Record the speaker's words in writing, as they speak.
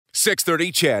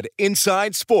630 CHED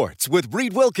Inside Sports with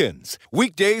Reed Wilkins.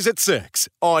 Weekdays at 6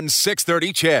 on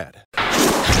 630 CHED.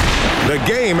 The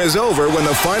game is over when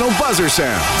the final buzzer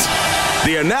sounds.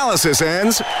 The analysis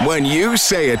ends when you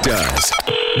say it does.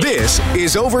 This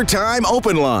is Overtime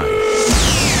Open Line.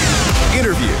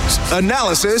 Interviews,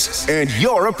 analysis, and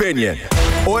your opinion.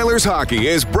 Oilers hockey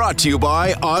is brought to you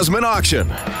by Osmond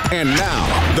Auction. And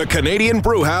now, the Canadian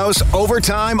Brewhouse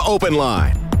Overtime Open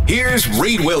Line. Here's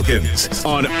Reed Wilkins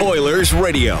on Oilers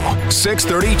Radio,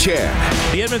 630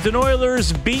 CHED. The Edmonton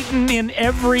Oilers beaten in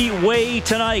every way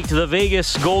tonight. The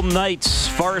Vegas Golden Knights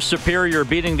far superior,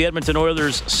 beating the Edmonton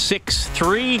Oilers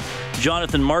 6-3.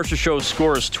 Jonathan Marchessault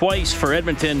scores twice. For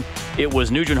Edmonton, it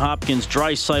was Nugent-Hopkins,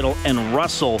 Draisaitl, and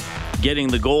Russell getting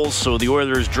the goals. So the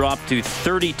Oilers dropped to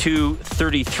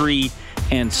 32-33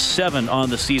 and 7 on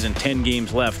the season, 10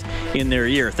 games left in their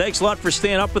year. Thanks a lot for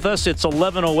staying up with us. It's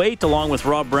 11:08 along with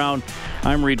Rob Brown.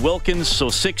 I'm Reed Wilkins. So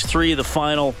 6-3 the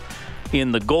final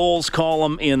in the goals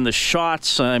column. In the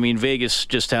shots, I mean, Vegas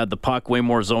just had the puck, way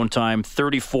more zone time,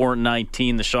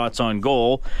 34-19 the shots on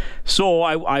goal. So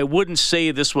I wouldn't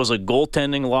say this was a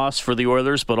goaltending loss for the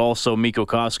Oilers, but also Mikko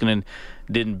Koskinen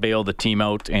didn't bail the team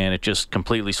out, and it just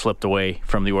completely slipped away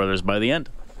from the Oilers by the end.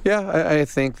 Yeah, I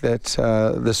think that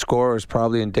the score is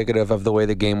probably indicative of the way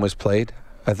the game was played.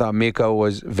 I thought Mikko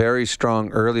was very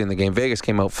strong early in the game. Vegas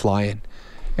came out flying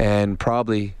and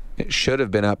probably should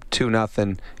have been up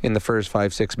 2-0 in the first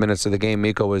 5-6 minutes of the game.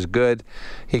 Mikko was good.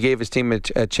 He gave his team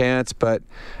a chance, but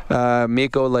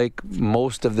Mikko, like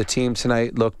most of the team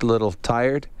tonight, looked a little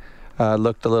tired,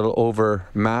 looked a little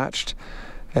overmatched.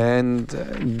 And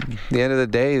at the end of the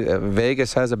day,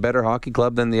 Vegas has a better hockey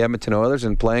club than the Edmonton Oilers,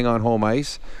 and playing on home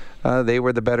ice, they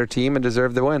were the better team and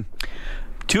deserved the win.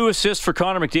 2 assists for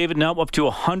Connor McDavid, now up to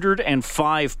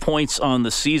 105 points on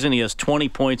the season. He has 20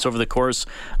 points over the course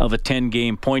of a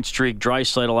 10-game point streak.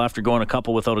 Draisaitl, after going a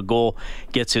couple without a goal,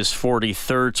 gets his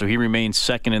 43rd, so he remains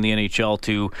second in the NHL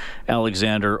to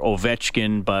Alexander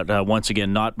Ovechkin, but once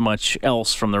again, not much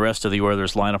else from the rest of the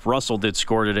Oilers lineup. Russell did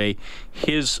score today,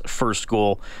 his first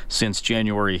goal since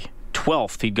January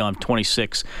 12th. He'd gone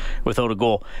 26 without a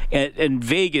goal. And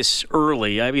Vegas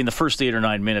early, I mean, the first 8 or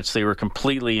 9 minutes, they were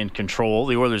completely in control.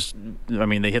 The Oilers, I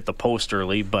mean, they hit the post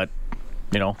early, but,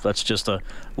 you know, that's just a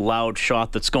loud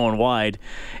shot that's going wide.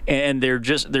 And they're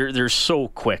so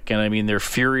quick. And, I mean, they're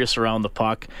furious around the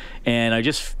puck. And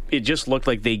it just looked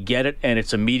like they get it, and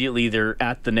it's immediately they're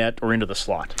at the net or into the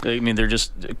slot. I mean, they're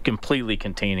just completely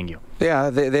containing you. Yeah,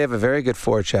 they have a very good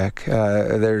forecheck.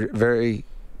 They're very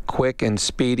quick and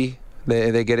speedy.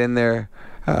 They get in there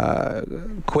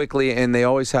quickly, and they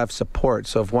always have support.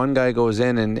 So if one guy goes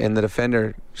in and the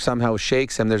defender somehow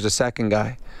shakes him, there's a second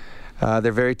guy.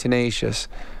 They're very tenacious.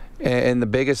 And the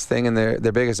biggest thing and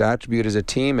their biggest attribute as a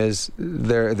team is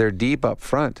they're deep up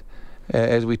front.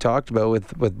 As we talked about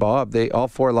with Bob, all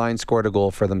 4 lines scored a goal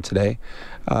for them today.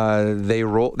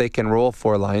 They can roll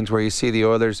 4 lines, where you see the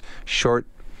Oilers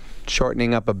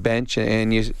shortening up a bench,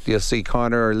 and you'll see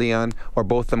Connor or Leon or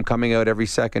both of them coming out every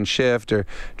second shift or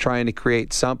trying to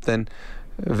create something.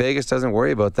 Vegas doesn't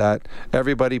worry about that.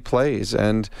 Everybody plays,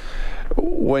 and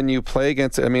when you play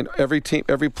against, I mean, every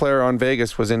player on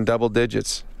Vegas was in double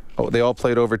digits. They all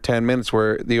played over 10 minutes,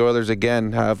 where the Oilers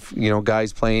again have, you know,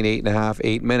 guys playing 8.5,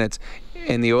 8 minutes,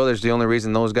 and the Oilers, the only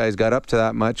reason those guys got up to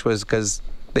that much was because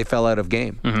they fell out of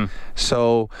game. Mm-hmm.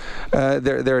 So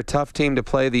they're a tough team to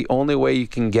play. The only way you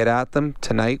can get at them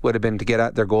tonight would have been to get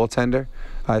at their goaltender.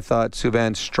 I thought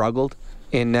Subban struggled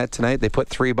in net tonight. They put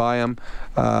 3 by him.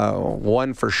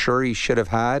 1 for sure he should have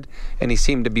had, and he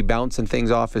seemed to be bouncing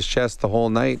things off his chest the whole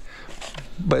night.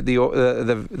 But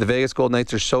the Vegas Golden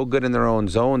Knights are so good in their own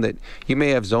zone that you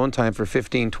may have zone time for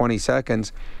 15, 20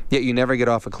 seconds, yet you never get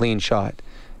off a clean shot,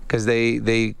 because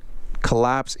they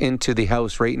collapse into the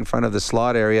house right in front of the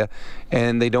slot area,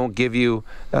 and they don't give you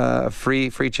free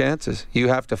chances. You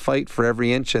have to fight for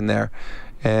every inch in there.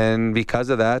 And because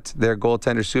of that, their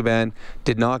goaltender Subban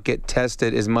did not get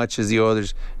tested as much as the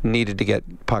Oilers needed to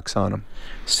get pucks on him.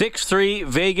 6-3,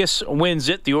 Vegas wins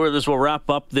it. The Oilers will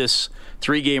wrap up this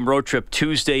 3-game road trip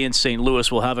Tuesday in St.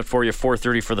 Louis. We'll have it for you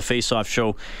 4:30 for the face-off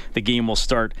show. The game will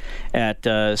start at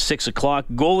 6 o'clock.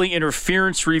 Goalie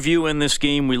interference review in this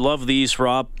game. We love these,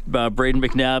 Rob. Braden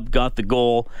McNabb got the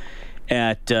goal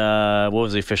at, what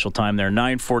was the official time there?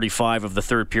 9:45 of the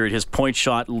third period. His point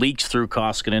shot leaks through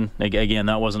Koskinen. Again,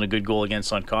 that wasn't a good goal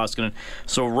against on Koskinen.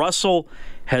 So Russell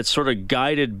had sort of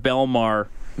guided Belmar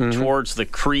towards the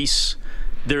crease.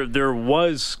 There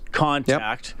was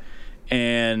contact,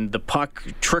 and the puck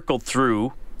trickled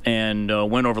through and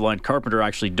went over the line. Carpenter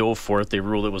actually dove for it. They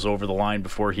ruled it was over the line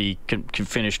before he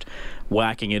finished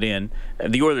whacking it in.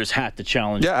 The Oilers had to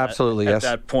challenge absolutely, at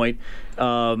that point.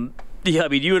 Yeah, I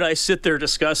mean, you and I sit there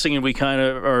discussing, and we kind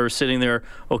of are sitting there,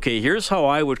 okay, here's how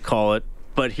I would call it,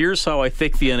 but here's how I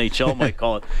think the NHL might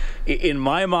call it. In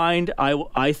my mind,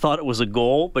 I thought it was a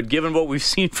goal, but given what we've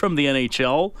seen from the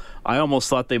NHL, I almost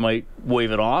thought they might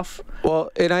wave it off. Well,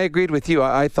 and I agreed with you.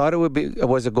 I thought it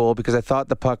was a goal because I thought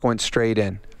the puck went straight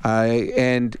in.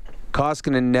 And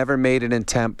Koskinen never made an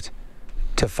attempt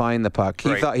to find the puck.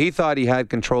 He thought he had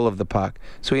control of the puck,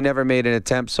 so he never made an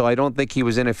attempt. So I don't think he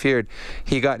was interfered.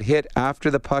 He got hit after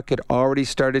the puck had already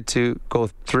started to go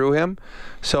through him.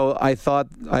 So I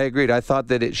agreed. I thought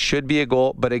that it should be a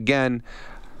goal, but again,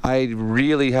 I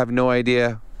really have no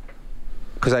idea,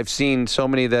 because I've seen so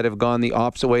many that have gone the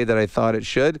opposite way that I thought it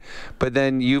should. But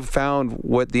then you've found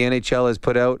what the NHL has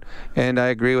put out, and I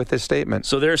agree with this statement.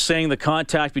 So they're saying the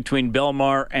contact between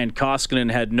Bellemare and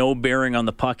Koskinen had no bearing on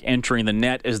the puck entering the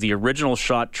net, as the original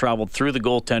shot traveled through the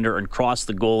goaltender and crossed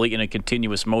the goalie in a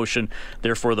continuous motion.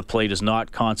 Therefore, the play does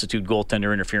not constitute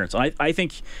goaltender interference. I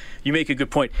think you make a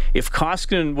good point. If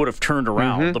Koskinen would have turned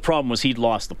around, the problem was he'd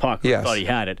lost the puck. Yes. Thought he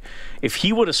had it. If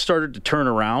he would have started to turn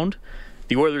around,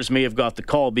 the Oilers may have got the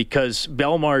call, because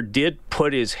Bellemare did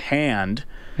put his hand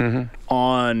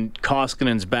on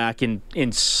Koskinen's back in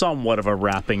somewhat of a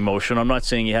wrapping motion. I'm not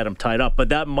saying he had him tied up, but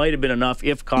that might have been enough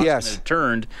if Koskinen had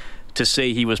turned to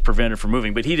say he was prevented from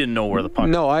moving, but he didn't know where the puck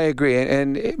was. No, I agree.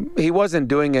 And he wasn't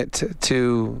doing it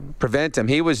to prevent him.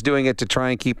 He was doing it to try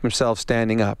and keep himself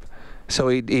standing up. So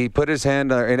he put his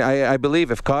hand on, and I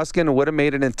believe if Koskinen would have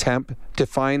made an attempt to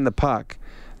find the puck,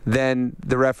 then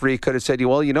the referee could have said,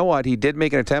 well, you know what? He did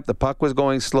make an attempt. The puck was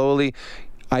going slowly.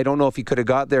 I don't know if he could have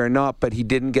got there or not, but he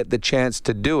didn't get the chance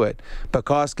to do it. But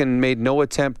Koskinen made no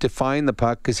attempt to find the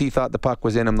puck because he thought the puck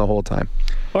was in him the whole time.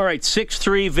 All right,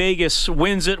 6-3, Vegas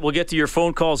wins it. We'll get to your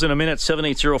phone calls in a minute,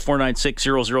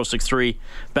 780-496-0063.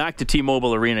 Back to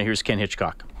T-Mobile Arena. Here's Ken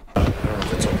Hitchcock. I don't know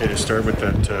if it's okay to start with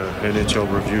that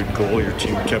NHL reviewed goal. Your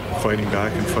team kept fighting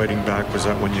back and fighting back. Was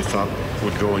that one you thought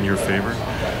would go in your favor?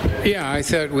 Yeah, I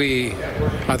thought we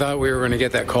were going to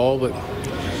get that call, but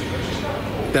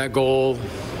that goal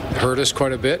hurt us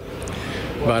quite a bit.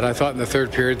 But I thought in the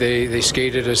third period they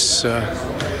skated us.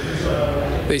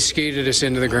 They skated us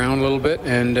into the ground a little bit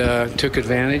and took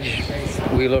advantage.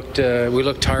 We looked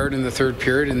tired in the third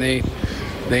period, and they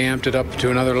amped it up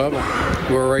to another level.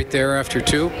 We were right there after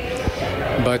two,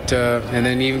 but and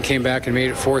then even came back and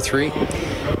made it 4-3.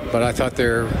 But I thought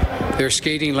their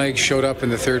skating legs showed up in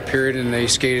the third period, and they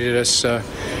skated us.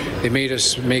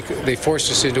 They forced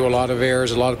us into a lot of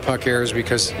errors, a lot of puck errors,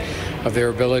 because of their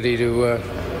ability to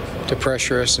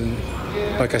pressure us. And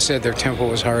like I said, their tempo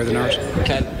was higher than ours.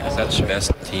 Ken, is that the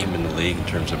best team in the league in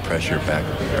terms of pressure, back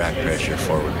pressure,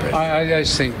 forward pressure? I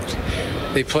just think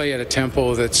they play at a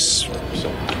tempo that's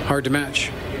hard to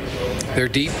match. They're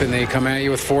deep, and they come at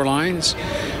you with four lines.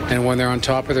 And when they're on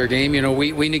top of their game,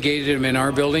 we negated them in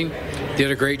our building,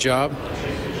 did a great job.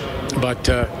 But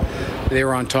they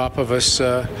were on top of us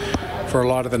for a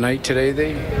lot of the night today.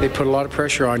 They put a lot of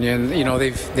pressure on you, and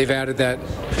they've added that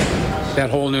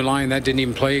whole new line that didn't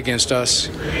even play against us.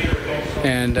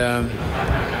 And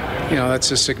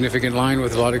that's a significant line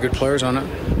with a lot of good players on it.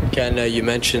 Ken, you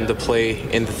mentioned the play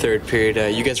in the third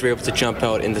period. You guys were able to jump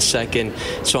out in the second.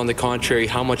 So on the contrary,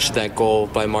 how much did that goal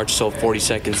by Marchessault 40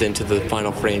 seconds into the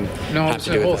final frame have to do with that? No, it's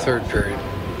the whole third period.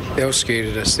 They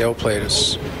outskated us. They outplayed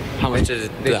us. How much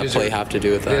did that play have to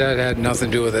do with that? That had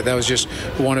nothing to do with it. That was just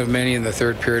one of many in the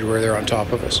third period where they're on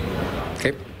top of us.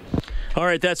 Okay. All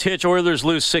right, that's Hitch. Oilers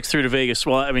lose 6-3 to Vegas.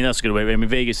 Well, I mean, that's a good way. I mean,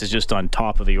 Vegas is just on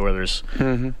top of the Oilers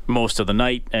most of the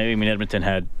night. I mean, Edmonton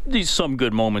had some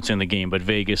good moments in the game, but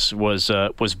Vegas was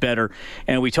better.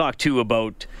 And we talked, too,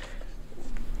 about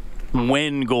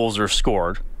when goals are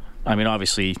scored. I mean,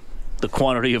 obviously, the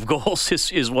quantity of goals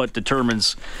is what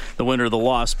determines the winner or the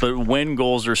loss. But when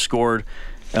goals are scored,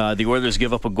 the Oilers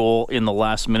give up a goal in the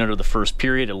last minute of the first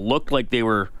period. It looked like they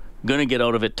were going to get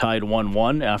out of it tied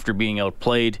 1-1 after being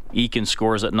outplayed. Eakin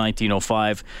scores at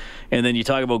 19:05. And then you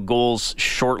talk about goals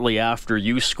shortly after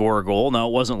you score a goal. Now,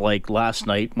 it wasn't like last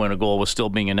night when a goal was still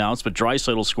being announced, but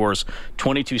Draisaitl scores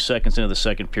 22 seconds into the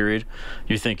second period.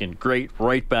 You're thinking, great,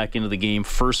 right back into the game,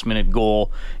 first minute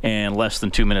goal, and less than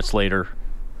 2 minutes later,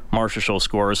 Marchessault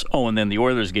scores. Oh, and then the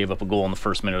Oilers gave up a goal in the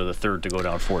first minute of the third to go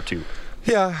down 4-2.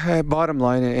 Yeah, bottom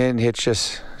line, and Hitch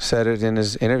just said it in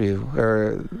his interview,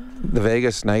 the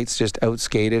Vegas Knights just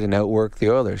outskated and outworked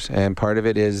the Oilers. And part of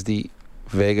it is the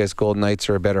Vegas Golden Knights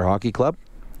are a better hockey club.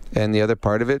 And the other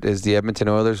part of it is the Edmonton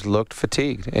Oilers looked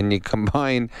fatigued. And you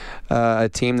combine a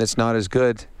team that's not as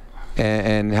good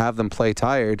and have them play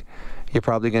tired, you're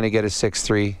probably going to get a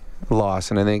 6-3 loss.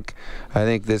 And I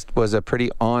think this was a pretty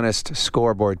honest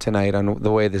scoreboard tonight on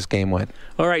the way this game went.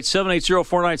 All right,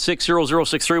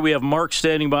 780-496-0063. We have Mark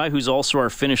standing by, who's also our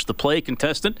Finish the Play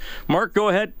contestant. Mark, go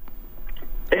ahead.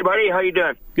 Hey, buddy. How you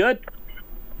doing? Good.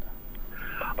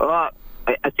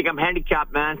 I think I'm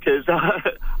handicapped, man, because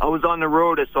I was on the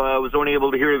road, so I was only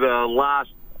able to hear the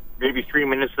last maybe 3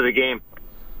 minutes of the game.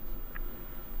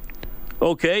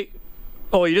 Okay.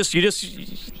 Oh, you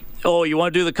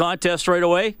want to do the contest right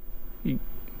away?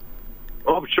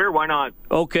 Oh, sure. Why not?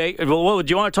 Okay. Well, do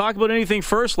you want to talk about anything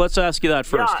first? Let's ask you that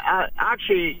first. Yeah,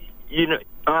 actually,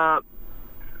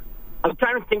 I'm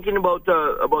kind of thinking about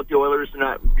the Oilers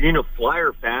and being a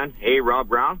Flyer fan. Hey, Rob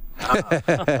Brown.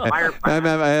 Flyer fan.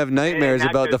 I have nightmares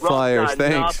about the Flyers.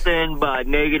 Thanks. Nothing but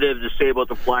negative to say about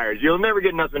the Flyers. You'll never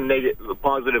get nothing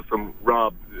positive from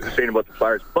Rob saying about the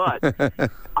Flyers.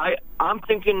 But I'm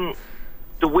thinking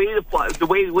the way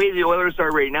the Oilers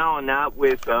are right now, and that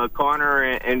with Connor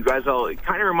and Draisaitl, it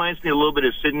kind of reminds me a little bit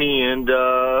of Sidney and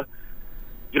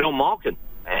Malkin,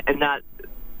 and that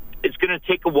it's going to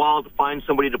take a while to find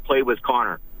somebody to play with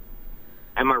Connor.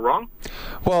 Am I wrong?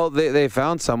 Well, they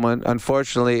found someone.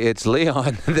 Unfortunately, it's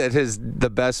Leon that is the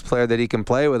best player that he can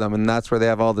play with them, and that's where they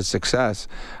have all the success.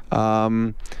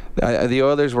 The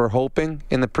Oilers were hoping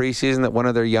in the preseason that one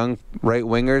of their young right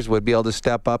wingers would be able to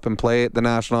step up and play at the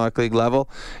National Hockey League level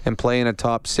and play in a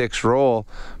top 6 role,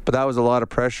 but that was a lot of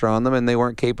pressure on them, and they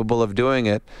weren't capable of doing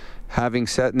it. Having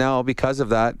said now, because of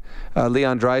that,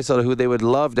 Leon Draisaitl, who they would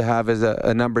love to have as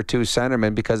a number 2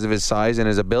 centerman because of his size and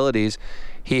his abilities,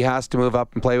 he has to move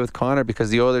up and play with Connor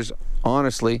because the Oilers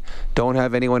honestly don't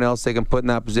have anyone else they can put in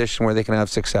that position where they can have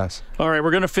success. All right,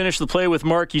 we're going to finish the play with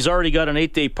Mark. He's already got an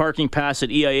 8-day parking pass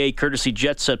at EIA, courtesy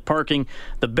Jet Set Parking.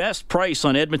 The best price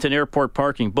on Edmonton Airport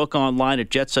parking. Book online at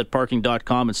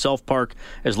jetsetparking.com and self-park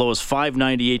as low as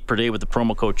 $5.98 per day with the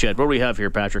promo code CHED. What do we have here,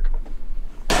 Patrick?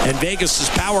 And Vegas'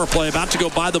 power play about to go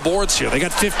by the boards here. They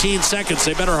got 15 seconds.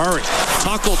 They better hurry.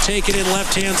 Tuch will take it in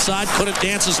left-hand side. Couldn't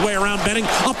dance his way around Benning.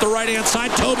 Up the right-hand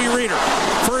side, Toby Reeder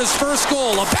for his first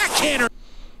goal. A backhander.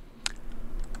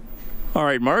 All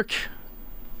right, Mark.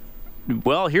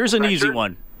 Well, here's an easy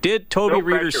one. Did Toby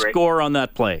Reeder score on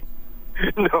that play?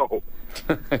 No.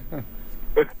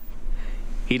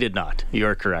 He did not. You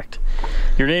are correct.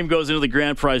 Your name goes into the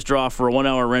grand prize draw for a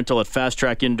 1-hour rental at Fast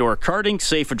Track Indoor Karting.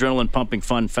 Safe, adrenaline pumping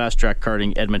fun. Fast Track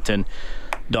Karting,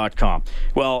 Edmonton.com.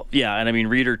 Well, yeah, and I mean,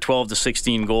 Reeder, 12 to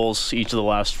 16 goals each of the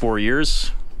last 4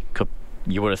 years.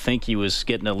 You would have think he was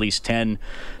getting at least 10.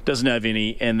 Doesn't have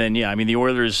any. And then, yeah, I mean, the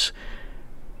Oilers,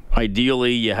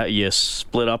 ideally, you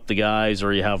split up the guys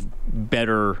or you have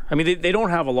better. I mean, they don't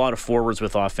have a lot of forwards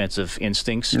with offensive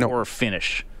instincts or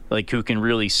finish. Like who can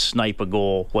really snipe a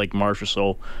goal like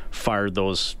Marchessault fired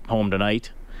those home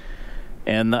tonight.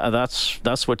 And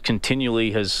that's what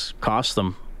continually has cost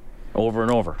them over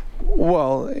and over.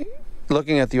 Well,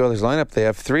 looking at the Oilers lineup, they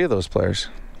have 3 of those players.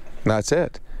 That's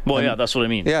it. Well, yeah, that's what I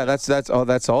mean. Yeah, that's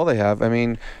all they have. I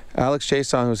mean, Alex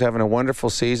Chiasson, who's having a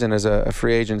wonderful season as a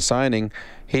free agent signing,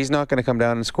 he's not going to come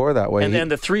down and score that way. And then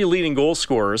the 3 leading goal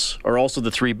scorers are also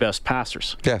the 3 best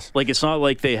passers. Yes. Like, it's not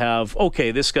like they have, okay,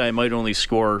 this guy might only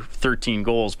score 13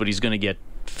 goals, but he's going to get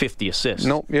 50 assists.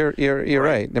 No, you're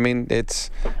right. I mean, it's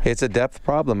a depth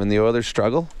problem, and the Oilers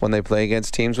struggle when they play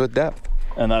against teams with depth.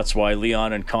 And that's why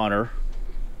Leon and Connor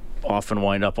often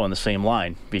wind up on the same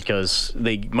line because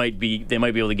they might be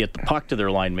able to get the puck to their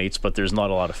line mates, but there's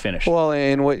not a lot of finish. Well,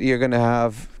 and what you're going to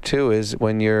have too is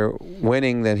when you're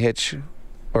winning, then Hitch,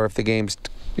 or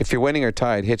if you're winning or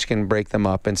tied, Hitch can break them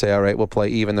up and say, all right, we'll play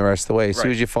even the rest of the way. As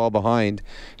soon as you fall behind,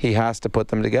 he has to put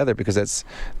them together because this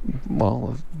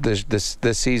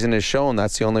season has shown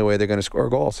that's the only way they're going to score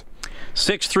goals.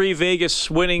 6-3 Vegas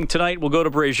winning tonight. We'll go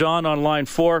to Brejean on line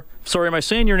 4. Sorry, am I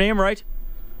saying your name right?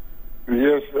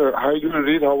 Yes. How are you doing,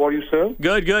 Reed? How are you, sir?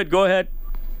 Good. Go ahead.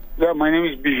 Yeah, my name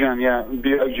is Bijan. Yeah,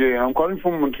 B-I-J. I'm calling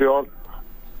from Montreal.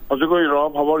 How's it going,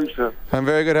 Rob? How are you, sir? I'm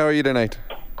very good. How are you tonight?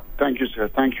 Thank you, sir.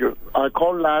 Thank you. I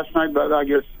called last night, but I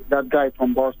guess that guy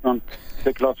from Boston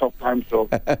took lots of time, so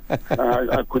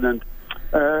I couldn't.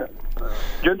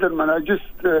 Gentlemen, I just,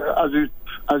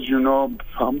 as you know,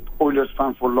 I'm Oilers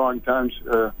fan for a long time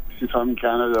since I'm in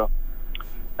Canada.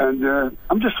 And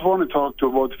I just want to talk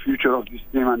about the future of this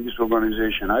team and this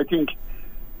organization. I think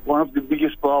one of the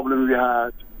biggest problems we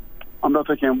had, I'm not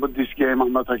talking about this game,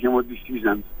 I'm not talking about this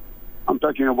season. I'm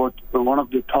talking about one of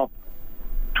the top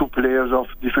 2 players of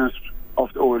defense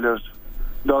of the Oilers,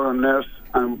 Darren Nurse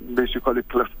and basically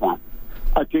Cliffman.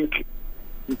 I think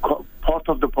part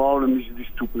of the problem is these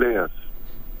 2 players.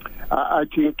 I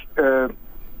think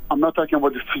I'm not talking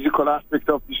about the physical aspect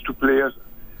of these two players,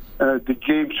 the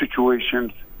game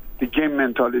situations, the game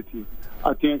mentality.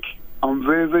 I think I'm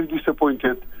very, very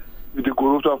disappointed with the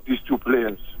growth of these two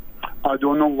players. I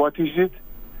don't know what is it.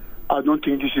 I don't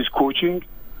think this is coaching.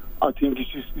 I think this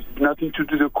is nothing to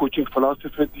do with the coaching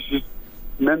philosophy. This is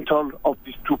mental of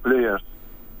these two players.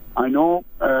 I know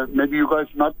maybe you guys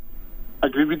not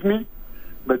agree with me,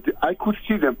 but I could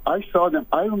see them. I saw them.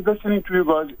 I'm listening to you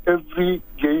guys every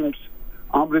games.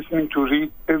 I'm listening to Reed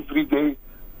every day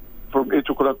from 8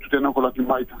 o'clock to 10 o'clock in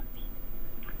my times.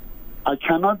 I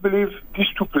cannot believe these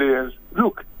two players.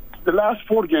 Look, the last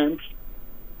 4 games,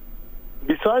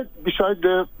 beside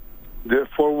the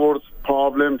forwards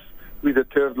problems with the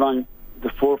third line, the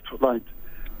fourth line,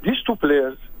 these two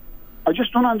players, I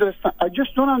just don't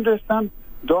understand.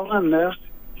 Darnell Nurse,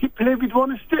 he played with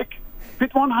one stick,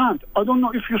 with one hand. I don't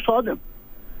know if you saw them.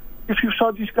 If you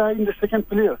saw this guy in the second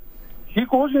player, he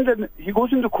goes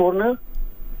in the corner.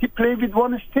 He played with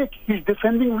one stick. He's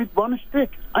defending with one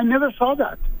stick. I never saw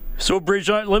that. So,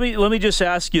 Bridget, let me just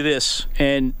ask you this.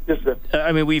 And yes, sir.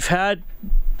 I mean,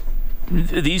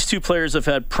 these two players have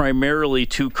had primarily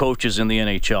 2 coaches in the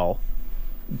NHL,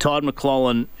 Todd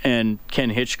McLellan and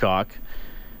Ken Hitchcock.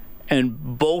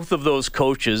 And both of those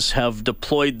coaches have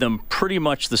deployed them pretty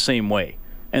much the same way.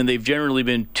 And they've generally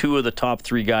been 2 of the top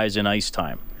 3 guys in ice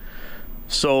time.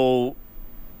 So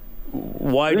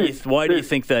why do you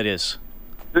think that is?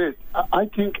 I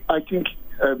think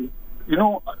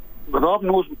Rob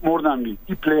knows more than me.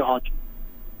 He play hockey.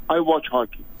 I watch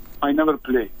hockey. I never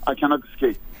play. I cannot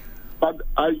skate. But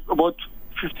about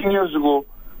 15 years ago,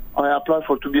 I applied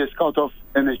to be a scout of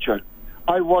NHL.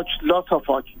 I watched lots of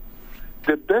hockey.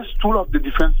 The best tool of the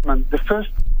defenseman, the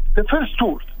first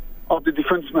tool of the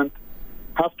defenseman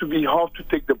have to be how to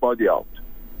take the body out.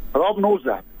 Rob knows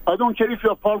that. I don't care if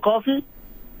you're Paul Coffey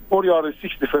or you are a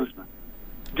 6th defenseman.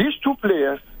 These two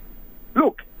players,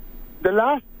 look,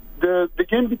 the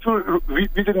game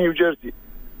with New Jersey,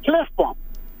 Klefbom,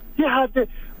 he had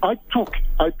I took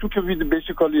it with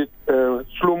basically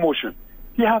slow motion.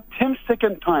 He had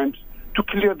 10-second times to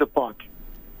clear the puck.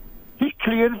 He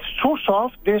cleared it so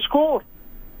soft, they score.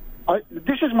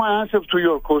 This is my answer to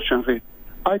your question, Reed.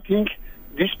 I think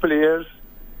these players,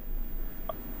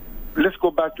 let's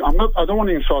go back to, I don't want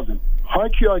to insult them.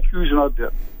 Hockey IQ is not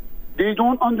there. They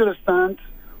don't understand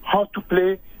how to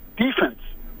play defense.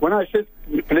 When I said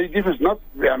play defense,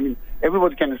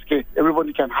 everybody can skate.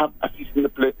 Everybody can have assist in the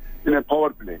play, in a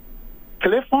power play.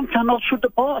 Klefbom cannot shoot the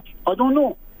puck. I don't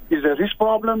know. Is a wrist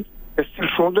problem? A still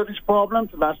shoulder wrist problem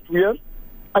last 2 years?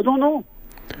 I don't know.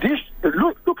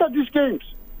 Look at these games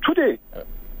today.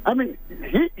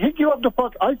 He gave up the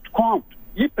puck. I count.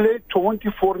 He played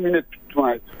 24 minutes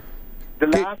tonight. The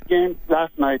last game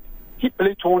last night, he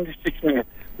played 26 minutes.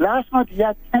 Last night he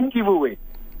had 10 giveaway.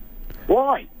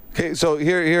 Why? Okay, so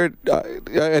here,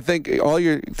 I think all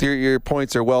your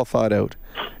points are well thought out,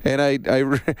 and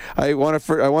I want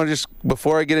to just,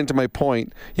 before I get into my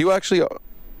point, you actually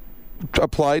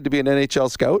applied to be an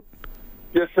NHL scout?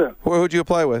 Yes, sir. Who would you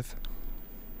apply with?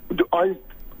 I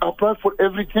applied for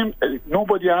every team.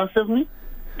 Nobody answered me.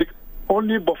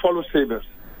 Only Buffalo Sabres.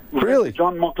 Really?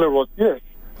 John Muckler was, yes.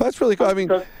 Well, that's really cool. I mean,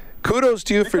 kudos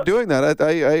to you for doing that.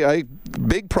 I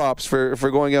big props for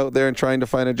going out there and trying to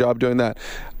find a job doing that.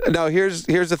 Now here's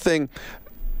the thing.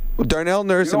 Darnell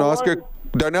Nurse and Oscar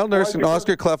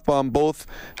Klefbom both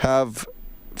have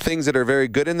things that are very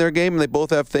good in their game, and they both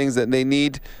have things that they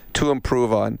need to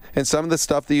improve on. And some of the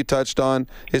stuff that you touched on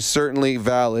is certainly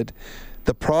valid.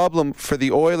 The problem for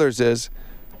the Oilers is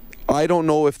I don't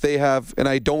know if they have, and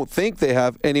I don't think they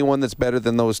have, anyone that's better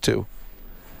than those two.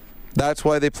 That's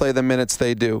why they play the minutes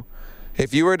they do.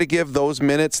 If you were to give those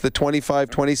minutes, the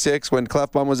 25-26, when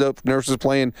Klefbom was out, Nurse was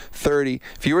playing 30,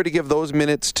 if you were to give those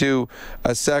minutes to a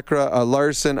Sekera, a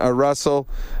Larson, a Russell,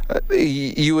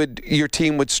 your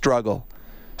team would struggle.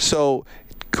 So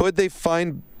could they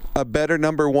find a better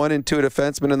number 1 and 2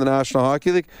 defenseman in the National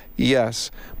Hockey League?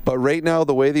 Yes. But right now,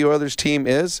 the way the Oilers team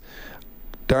is,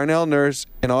 Darnell Nurse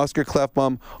and Oscar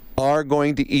Klefbom are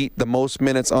going to eat the most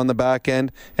minutes on the back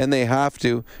end, and they have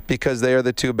to because they are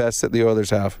the 2 best that the Oilers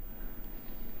have.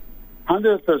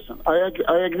 100%.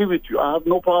 I agree with you. I have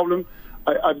no problem.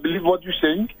 I believe what you're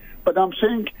saying, but I'm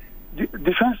saying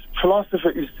defense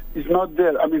philosophy is not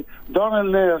there. I mean,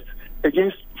 Darnell Nurse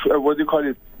against,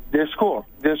 they score.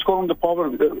 They score on the power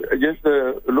against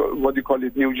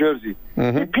New Jersey.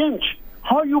 Mm-hmm. He pinch.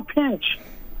 How you pinch?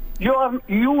 There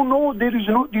is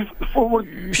no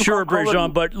forward. Sure,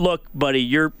 Bridget, but look, buddy,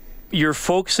 you're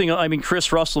focusing on. I mean,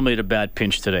 Chris Russell made a bad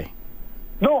pinch today.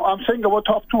 No, I'm saying about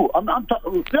top 2.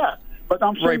 Yeah, But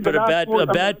I'm saying right, but a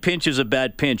bad pinch is a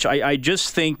bad pinch. I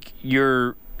just think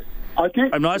you're.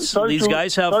 I'm not. These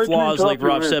guys have flaws, like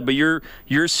Rob said, but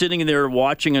you're sitting there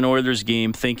watching an Oilers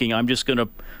game, thinking, "I'm just going to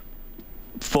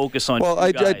focus on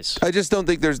guys." I just don't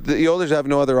think the Oilers have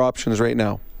no other options right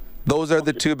now. Those are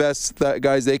the two best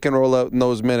guys they can roll out in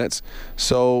those minutes.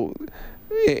 So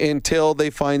until they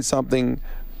find something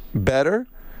better,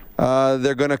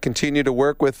 they're going to continue to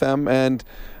work with them. And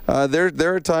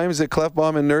there are times that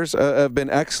Klefbom and Nurse have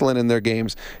been excellent in their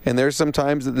games, and there's some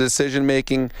times that the decision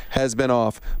making has been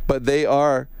off. But they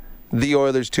are the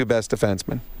Oilers' two best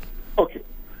defensemen. Okay,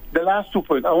 the last 2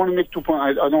 points. I want to make 2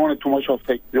 points. I don't want to too much of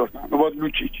take your time about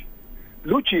Lucic.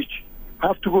 Lucic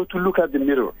have to go to look at the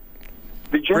mirror.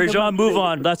 Réjean, move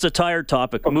on. That's a tired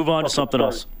topic. Move on to something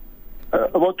else.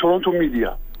 About Toronto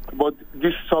media, about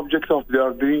this subject of they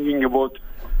are bringing about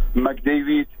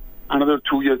McDavid another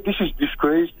 2 years. This is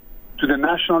disgrace to the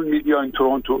national media in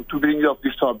Toronto to bring up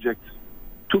this subject.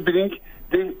 To bring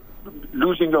the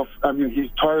losing of, he's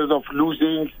tired of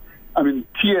losing.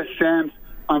 TSN.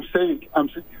 I'm saying,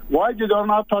 why they are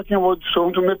not talking about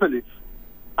Toronto Maple Leafs?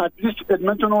 At least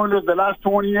Edmonton Oilers, the last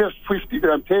 20 years, 50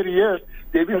 and 30 years,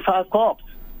 they've been 5 cups.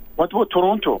 What about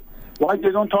Toronto? Why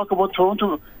they don't talk about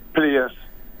Toronto players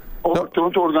or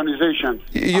Toronto organizations?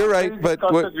 You're right, but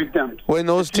when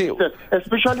those teams,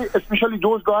 especially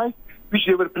those guys, which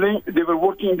they were playing, they were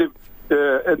working in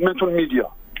the Edmonton media.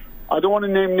 I don't want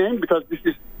to name names because this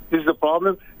is the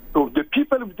problem. So the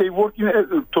people they work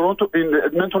in Toronto in the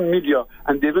Edmonton media,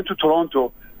 and they went to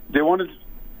Toronto. They wanted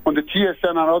on the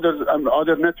TSN and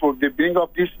other networks. They bring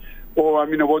up this,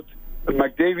 about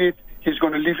McDavid. He's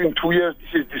going to leave in 2 years.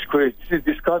 This is disgrace. This is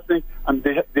disgusting, and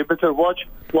they better watch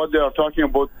what they are talking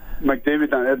about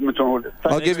McDavid and Edmonton Oilers.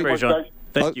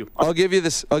 Thank you. I'll give you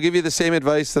this. I'll give you the same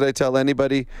advice that I tell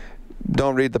anybody: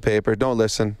 don't read the paper. Don't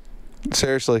listen.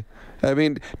 Seriously.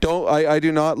 I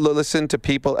do not listen to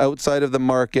people outside of the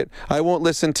market. I won't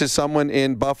listen to someone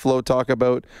in Buffalo talk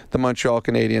about the Montreal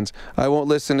Canadiens. I won't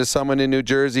listen to someone in New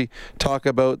Jersey talk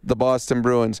about the Boston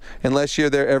Bruins. Unless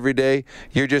you're there every day,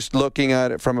 you're just looking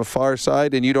at it from a far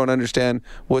side and you don't understand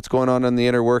what's going on in the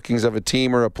inner workings of a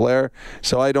team or a player.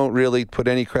 So I don't really put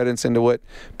any credence into what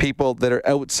people that are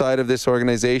outside of this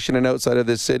organization and outside of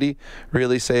this city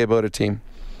really say about a team.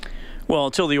 Well,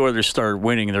 until the Oilers start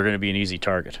winning, they're going to be an easy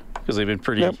target because they've been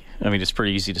pretty. Yep. It's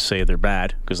pretty easy to say they're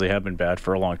bad because they have been bad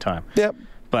for a long time. Yep.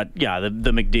 But yeah, the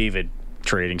McDavid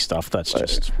trading stuff. That's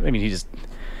just.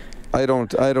 I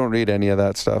don't read any of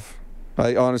that stuff.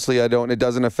 I honestly don't. It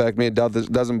doesn't affect me. It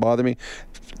doesn't bother me.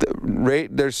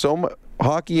 There's so much.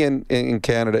 Hockey in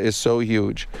Canada is so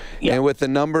huge, and with the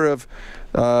number of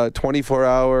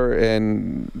 24-hour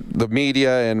and the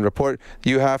media and report,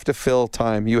 you have to fill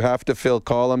time. You have to fill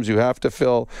columns. You have to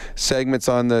fill segments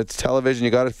on the television.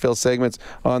 You got to fill segments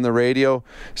on the radio.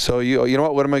 So you know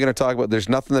what? What am I going to talk about? There's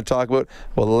nothing to talk about.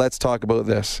 Well, let's talk about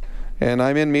this. And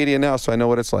I'm in media now, so I know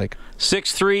what it's like.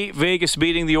 6-3, Vegas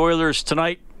beating the Oilers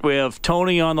tonight. We have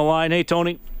Tony on the line. Hey,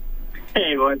 Tony.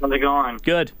 Hey, boys. How's it going?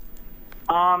 Good.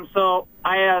 So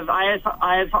I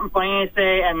have something funny to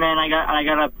say, and then I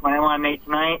got a point I want to make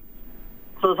tonight.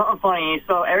 So something funny.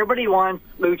 So everybody wants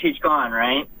Lucic gone,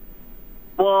 right?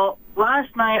 Well,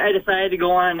 last night I decided to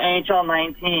go on NHL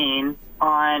 19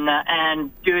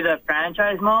 and do the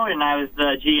franchise mode, and I was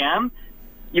the GM.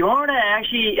 You want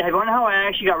how I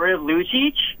actually got rid of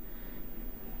Lucic?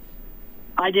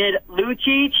 I did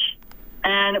Lucic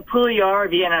and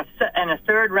Puljujarvi in a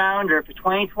third rounder for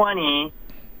 2020.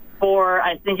 For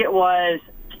I think it was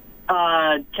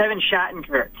Kevin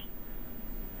Shattenkirk.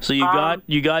 So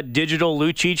you got digital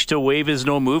Lucic to waive his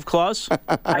no move clause?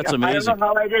 That's amazing. I don't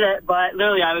know how I did it, but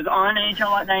literally I was on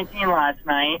NHL 19 last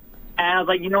night, and I was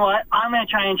like, you know what? I'm going to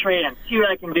try and trade him, see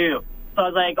what I can do. So I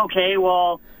was like, okay,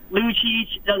 well,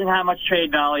 Lucic doesn't have much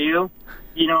trade value.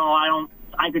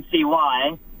 I could see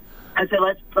why. I said,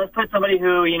 let's put somebody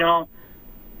who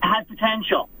has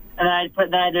potential. And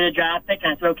then I did a draft pick,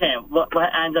 and I said, okay, what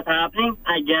ends up happening?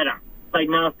 I get him. Like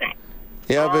nothing.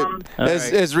 Yeah, but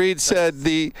as Reed said,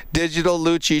 the digital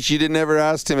Lucic, you didn't ever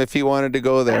ask him if he wanted to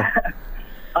go there.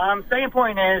 Second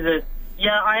point is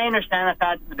I understand the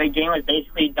fact that the game was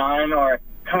basically done or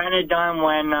kind of done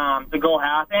when the goal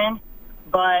happened.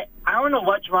 But I don't know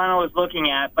what Toronto was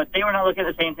looking at, but they were not looking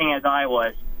at the same thing as I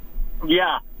was.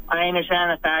 Yeah, I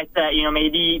understand the fact that,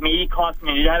 maybe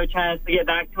Koskinen did have a chance to get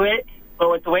back to it. But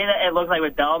with the way that it looked like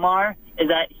with Bellemare is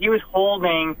that he was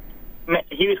holding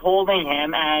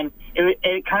him, and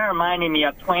it kind of reminded me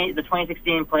of the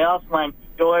 2016 playoffs when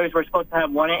the Oilers were supposed to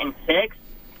have won it in 6,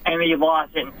 and they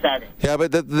lost it in 7. Yeah,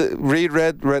 but Reed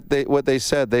read what they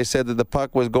said. They said that the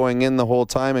puck was going in the whole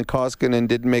time, and Koskinen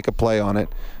didn't make a play on it.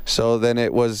 So then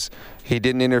he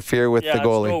didn't interfere with the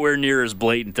goalie. It's nowhere near as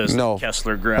blatant as the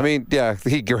Kessler grab. I mean, yeah,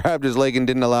 he grabbed his leg and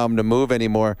didn't allow him to move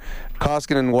anymore.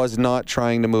 Koskinen was not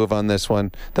trying to move on this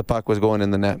one. The puck was going in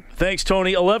the net. Thanks,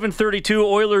 Tony. 11:32.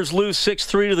 Oilers lose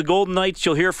 6-3 to the Golden Knights.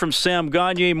 You'll hear from Sam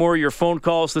Gagner. More of your phone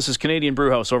calls. This is Canadian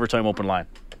Brewhouse Overtime Open Line.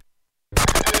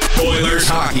 Oilers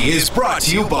hockey is brought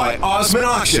to you by Osmond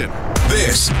Auction.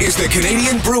 This is the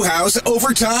Canadian Brewhouse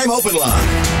Overtime Open Line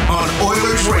on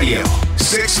Oilers Radio,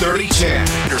 630 CHED.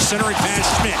 Centering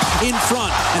pass, Schmidt in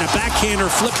front, and a backhander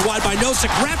flipped wide by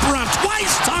Nosek. Wraparound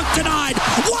twice, Tuch denied.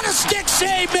 What a stick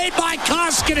save made by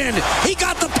Koskinen. He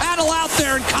got the paddle out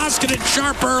there, and Koskinen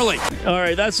sharp early. All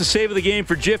right, that's the save of the game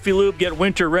for Jiffy Lube. Get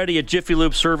winter ready at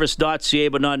jiffylubeservice.ca,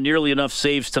 but not nearly enough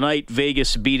saves tonight.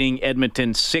 Vegas beating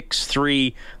Edmonton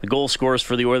 6-3. The goal scorers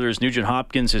for the Oilers, Nugent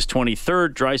Hopkins, his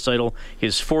 23rd, Draisaitl,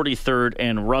 his 43rd,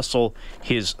 and Russell,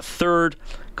 his 3rd.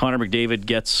 Connor McDavid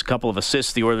gets a couple of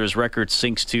assists. The Oilers' record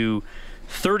sinks to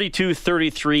 32,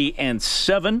 33, and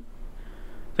 7.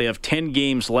 They have 10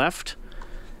 games left.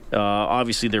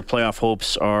 Obviously, their playoff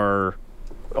hopes are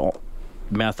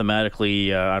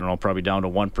mathematically, probably down to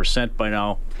 1% by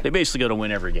now. They basically got to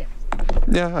win every game.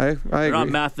 Yeah, I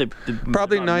agree.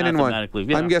 Probably 9-1.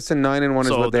 Yeah. I'm guessing 9-1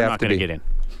 is what they have to be. Get in.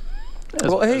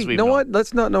 You know what?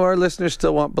 Let's not know. Our listeners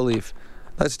still want belief.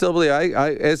 Let's still believe.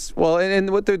 And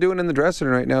what they're doing in the dressing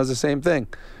room right now is the same thing.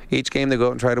 Each game they go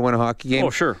out and try to win a hockey game. Oh,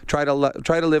 sure. Try to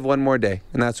live one more day,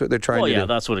 and that's what they're trying to do. Yeah,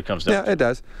 that's what it comes down to. Yeah, it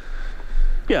does.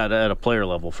 Yeah, at a player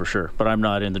level for sure. But I'm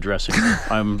not in the dressing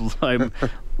room. I'm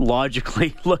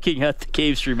logically looking at the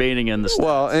games remaining in the stats.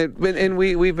 Well, and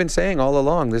we've been saying all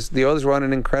along, the Oilers were on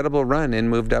an incredible run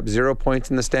and moved up 0 points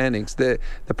in the standings. The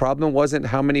problem wasn't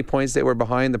how many points they were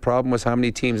behind. The problem was how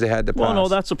many teams they had to pass. Well, no,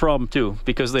 that's a problem too,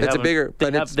 because they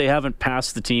haven't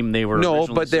passed the team they were. No,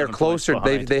 but they're closer.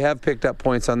 They have picked up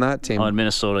points on that team. On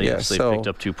Minnesota, yes, they picked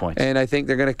up 2 points. And I think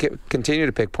they're going to continue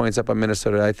to pick points up on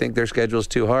Minnesota. I think their schedule's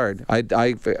too hard.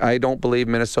 I don't believe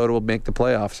Minnesota will make the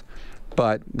playoffs.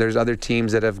 But there's other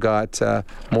teams that have got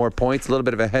more points, a little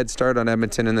bit of a head start on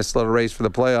Edmonton in this little race for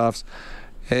the playoffs.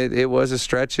 It was a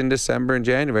stretch in December and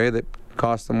January that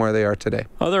cost them where they are today.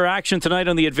 Other action tonight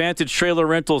on the Advantage Trailer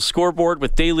Rentals scoreboard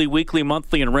with daily, weekly,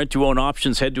 monthly, and rent-to-own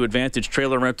options. Head to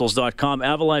AdvantageTrailerRentals.com.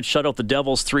 Avalanche shut out the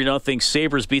Devils 3-0.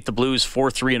 Sabres beat the Blues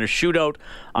 4-3 in a shootout.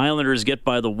 Islanders get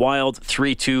by the Wild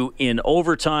 3-2 in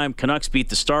overtime. Canucks beat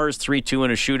the Stars 3-2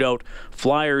 in a shootout.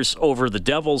 Flyers over the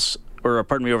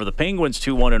over the Penguins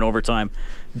 2-1 in overtime.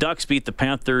 Ducks beat the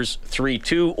Panthers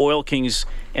 3-2. Oil Kings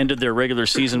ended their regular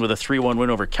season with a 3-1 win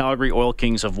over Calgary. Oil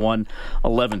Kings have won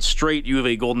 11 straight. U of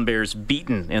A Golden Bears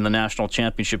beaten in the national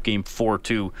championship game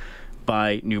 4-2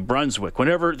 by New Brunswick.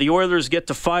 Whenever the Oilers get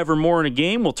to 5 or more in a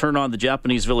game, we'll turn on the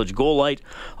Japanese Village goal light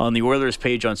on the Oilers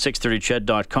page on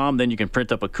 630ched.com. Then you can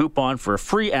print up a coupon for a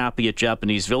free appy at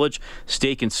Japanese Village.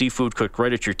 Steak and seafood cooked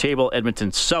right at your table.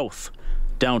 Edmonton South,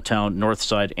 downtown,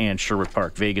 Northside, and Sherwood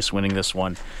Park. Vegas winning this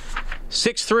one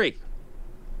 6-3.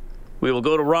 We will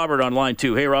go to Robert on line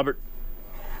 2. Hey, Robert.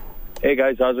 Hey,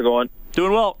 guys. How's it going?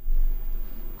 Doing well.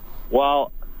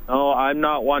 Well, no, I'm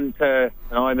not one to.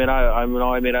 I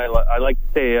like to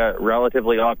stay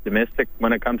relatively optimistic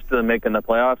when it comes to them making the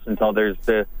playoffs until there's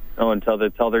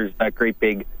until there's that great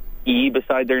big E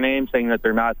beside their name saying that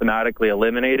they're mathematically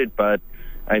eliminated. But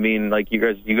I mean, like you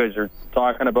guys are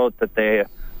talking about that they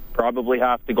probably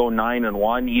have to go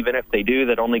 9-1. Even if they do,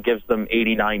 that only gives them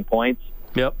 89 points.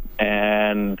 Yep.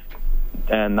 And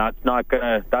that's not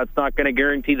gonna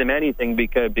guarantee them anything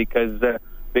because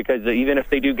even if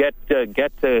they do get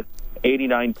to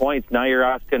 89 points, now you're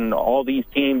asking all these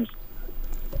teams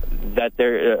that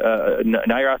they're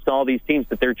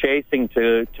chasing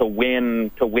to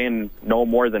win no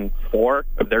more than 4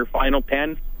 of their final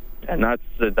 10, and that's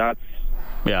the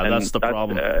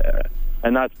problem.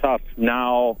 And that's tough.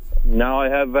 Now I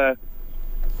have a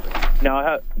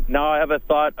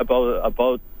thought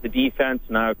about the defense.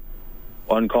 Now,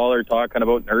 one caller talking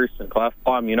about Nurse and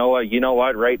Klefbom. You know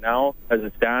what? Right now, as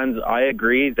it stands, I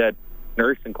agree that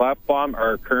Nurse and Klefbom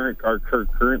are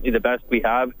currently the best we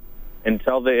have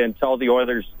until the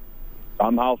Oilers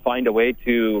somehow find a way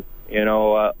to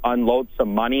unload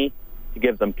some money to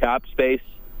give them cap space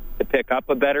to pick up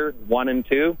a better 1 and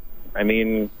 2. I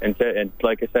mean, and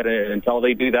like I said, until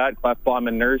they do that, Klefbom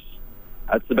and Nurse,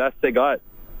 that's the best they got.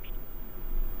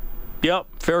 Yep,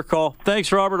 fair call.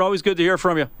 Thanks, Robert. Always good to hear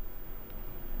from you.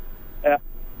 Yeah,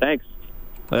 thanks.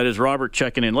 That is Robert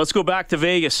checking in. Let's go back to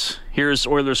Vegas. Here's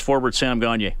Oilers forward Sam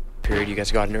Gagner. period, you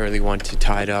guys got an early one to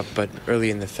tie it up, but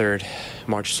early in the third,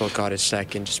 Marchessault got his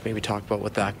second. Just maybe talk about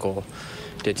what that goal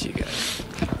did to you guys.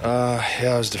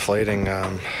 Yeah, it was deflating.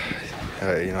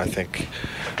 I think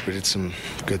we did some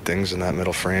good things in that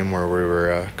middle frame where we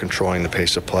were controlling the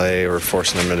pace of play. We were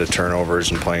forcing them into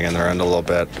turnovers and playing in their end a little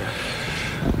bit.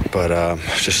 But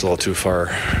just a little too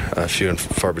few and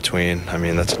far between. I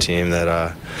mean, that's a team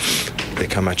that they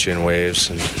come at you in waves,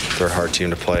 and they're a hard team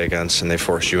to play against, and they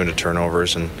force you into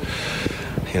turnovers. And,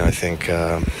 I think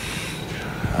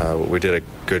we did a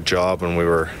good job when we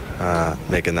were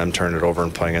making them turn it over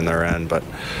and playing in their end, but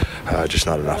just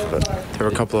not enough of it. There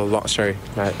were a couple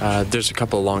of there's a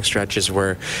couple of long stretches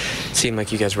where it seemed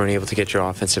like you guys weren't able to get your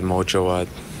offensive mojo.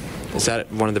 Is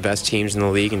that one of the best teams in the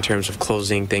league in terms of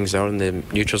closing things out in the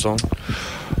neutral zone?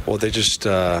 Well, they just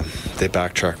they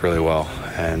backtrack really well,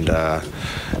 and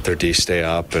their D stay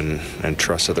up and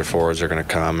trust that their forwards are going to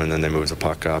come, and then they move the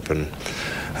puck up. And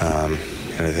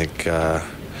I think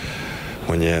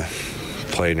when you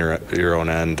play in your own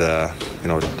end,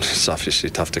 it's obviously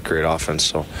tough to create offense.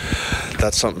 So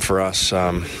that's something for us.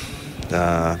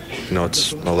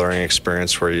 It's a learning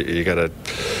experience where you got to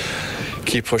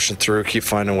keep pushing through, keep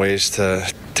finding ways to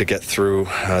get through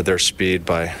their speed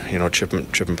by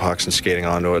chipping pucks and skating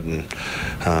onto it, and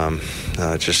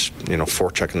just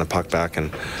forechecking the puck back.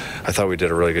 And I thought we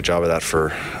did a really good job of that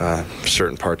for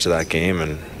certain parts of that game,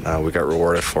 and we got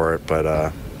rewarded for it,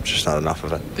 but just not enough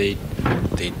of it. They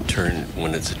turn,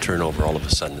 when it's a turnover, all of a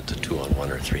sudden it's a 2-on-1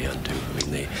 or 3-on-2. I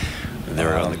mean,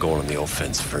 they're on the goal on the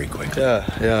offense very quickly.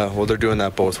 Yeah. Well, they're doing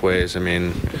that both ways. I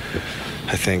mean,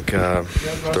 I think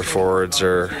their forwards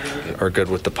are good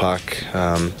with the puck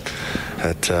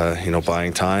at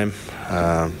buying time,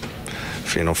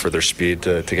 for their speed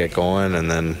to get going,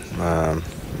 and then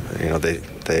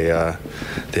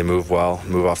they move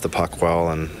off the puck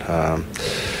well, and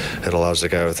it allows the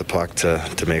guy with the puck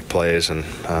to make plays. And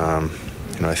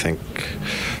I think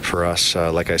for us,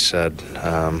 like I said,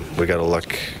 we got to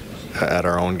look at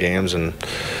our own games, and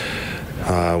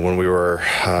when we were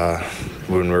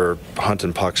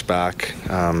hunting pucks back,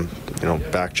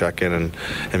 back checking and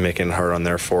making it hard on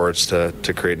their forwards to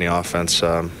create any offense,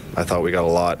 I thought we got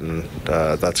a lot, and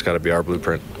that's got to be our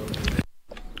blueprint.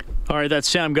 All right, that's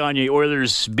Sam Gagner.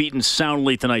 Oilers beaten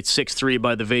soundly tonight 6-3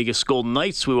 by the Vegas Golden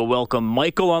Knights. We will welcome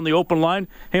Michael on the open line.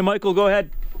 Hey, Michael, go ahead.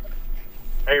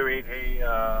 Hey, Reed. Hey,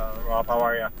 Rob. How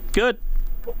are you? Good.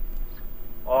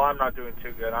 Oh, I'm not doing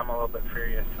too good. I'm a little bit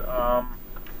furious. I'm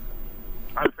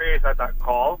furious at that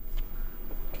call.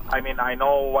 I mean, I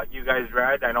know what you guys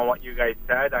read. I know what you guys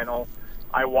said. I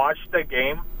watched the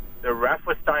game. The ref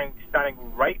was standing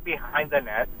right behind the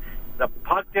net. The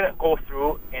puck didn't go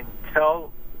through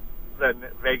until the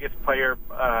Vegas player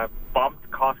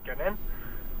bumped Koskinen.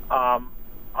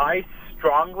 I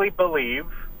strongly believe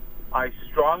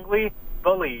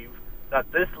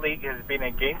that this league has been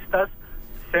against us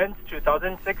since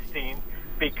 2016,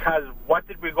 because what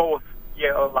did we go with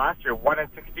last year?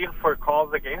 1-16 for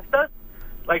calls against us?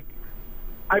 I'm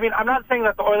not saying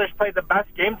that the Oilers played the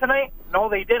best game tonight. No,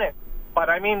 they didn't. But,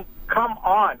 come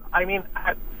on.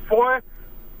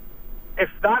 If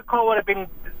that call would have been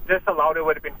disallowed, it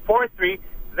would have been 4-3.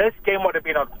 This game would have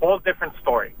been a whole different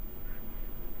story.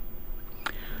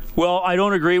 Well, I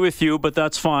don't agree with you, but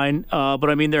that's fine.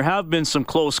 But there have been some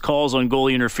close calls on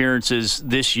goalie interferences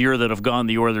this year that have gone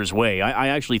the Oilers' way. I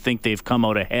actually think they've come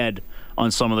out ahead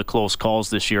on some of the close calls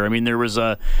this year. There was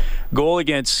a goal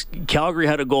against Calgary,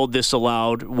 had a goal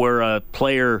disallowed where a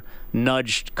player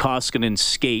nudged Koskinen's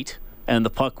skate and the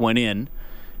puck went in.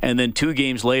 And then 2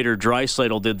 games later,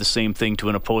 Draisaitl did the same thing to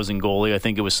an opposing goalie. I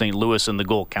think it was St. Louis, and the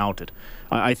goal counted.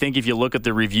 I think if you look at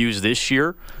the reviews this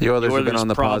year, the Oilers have been on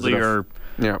the positive.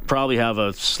 Probably have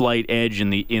a slight edge in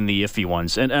the iffy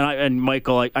ones. And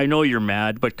Michael, I know you're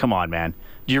mad, but come on, man.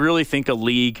 Do you really think a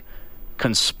league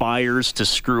conspires to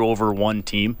screw over one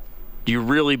team? Do you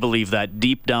really believe that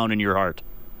deep down in your heart?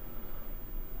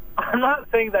 I'm not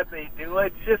saying that they do.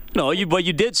 It's just but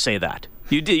you did say that.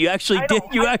 You did. You actually did.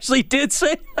 You actually did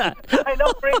say that. I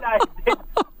know, Brent. I did.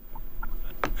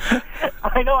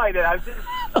 I know I did. I'm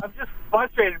just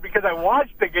frustrated because I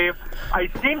watched the game. I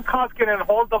seen Koskinen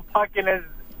hold the puck in his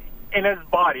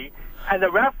body, and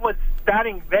the ref was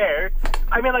standing there.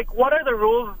 What are the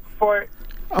rules for?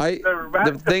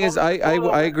 The thing is,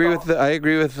 I agree with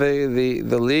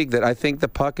the league that I think the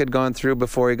puck had gone through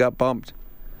before he got bumped.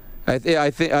 I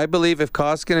believe if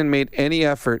Koskinen made any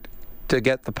effort to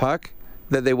get the puck,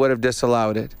 that they would have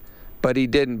disallowed it, but he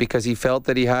didn't because he felt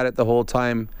that he had it the whole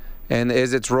time. And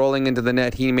as it's rolling into the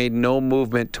net, he made no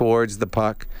movement towards the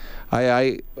puck.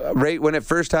 Right when it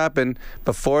first happened,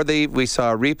 before we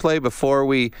saw a replay, before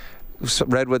we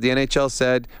read what the NHL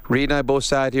said. Reed and I both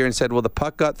sat here and said, well, the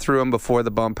puck got through him before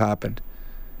the bump happened.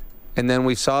 And then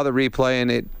we saw the replay, and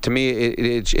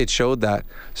it showed that.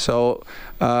 So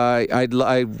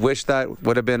I wish that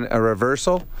would have been a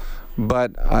reversal.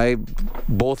 But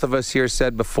both of us here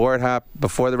said before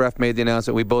the ref made the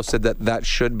announcement, we both said that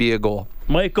should be a goal.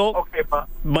 Michael, Okay, but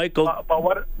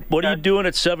what are you doing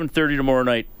at 7:30 tomorrow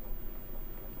night?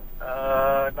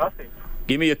 Nothing.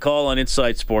 Give me a call on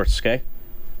Inside Sports, okay?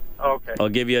 Okay. I'll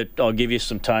give you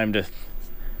some time to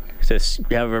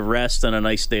have a rest and a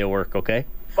nice day of work, okay?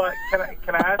 But can I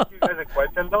ask you guys a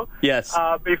question though? Yes.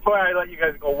 Before I let you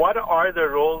guys go, what are the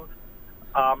rules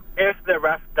if the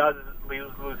ref does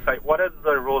lose sight? What are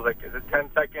the rules like? Is it 10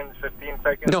 seconds, 15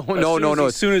 seconds? No.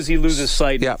 As soon as he loses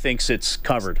sight, he thinks it's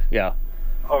covered. Yeah.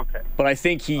 Okay. But I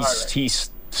think he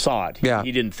saw it. Yeah.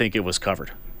 He didn't think it was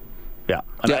covered. Yeah.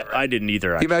 And I didn't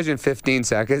either. Can you imagine 15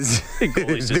 seconds?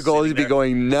 The goalies be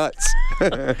going nuts.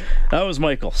 That was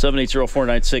Michael,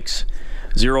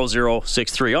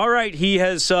 780-496-0063. All right, he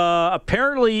has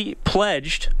apparently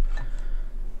pledged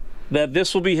that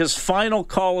this will be his final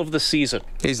call of the season.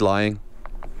 He's lying.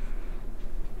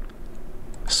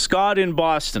 Scott in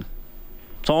Boston.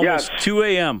 It's almost 2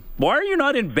 a.m. Why are you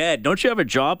not in bed? Don't you have a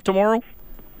job tomorrow?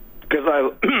 Because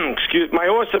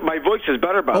my voice is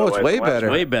better, by the way. Oh, it's way better.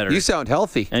 Way better. You sound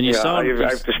healthy. And you sound...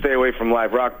 I have to stay away from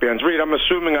live rock bands. Reed, I'm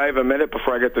assuming I have a minute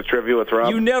before I get to trivia with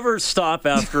Rob. You never stop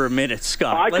after a minute,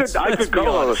 Scott. I could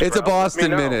go. It's a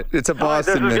Boston minute. It's a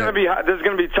Boston minute. This is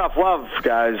going to be tough love,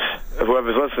 guys.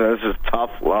 Whoever's listening, this is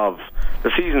tough love.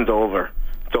 The season's over.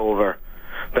 It's over.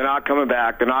 They're not coming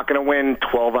back. They're not going to win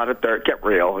 12 out of 30. Get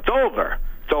real. It's over.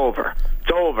 It's over.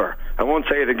 It's over. I won't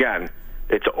say it again.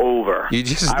 It's over.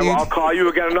 I'll call you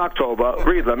again in October.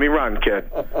 Reed, let me run,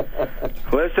 kid.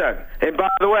 Listen. And by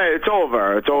the way, it's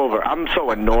over. It's over. I'm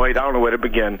so annoyed. I don't know where to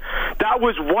begin. That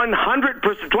was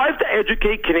 100%. Do I have to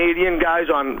educate Canadian guys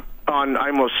on I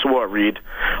almost swore, Reed,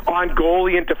 on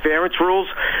goalie interference rules?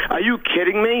 Are you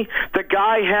kidding me? The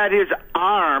guy had his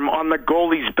arm on the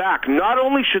goalie's back. Not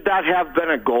only should that have been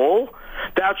a goal,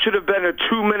 that should have been a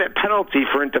 2-minute penalty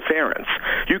for interference.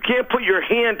 You can't put your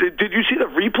hand. Did you see the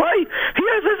replay? He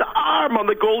has his arm on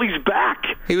the goalie's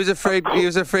back. He was afraid. He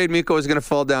was afraid Mikko was going to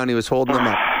fall down. He was holding him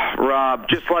up. Rob,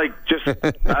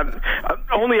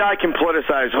 only I can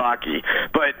politicize hockey,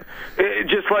 but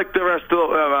just like the rest of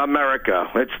America,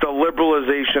 it's the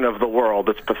liberalization of the world.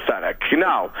 It's pathetic.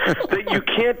 That you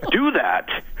can't do that.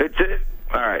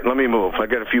 All right, let me move. I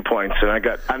got a few points, and I'm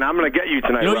going to get you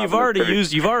tonight. You've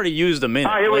already used a minute.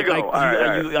 All right, here we go. All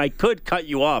right. I could cut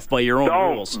you off by your own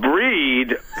rules. Don't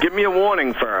breed. Give me a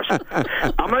warning first. This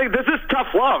is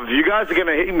tough love. You guys are going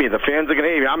to hate me. The fans are going to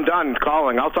hate me. I'm done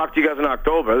calling. I'll talk to you guys in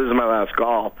October. This is my last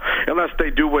call, unless they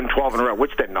do win 12 in a row,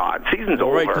 which they're not. Season's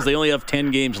over. Right, because they only have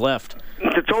 10 games left.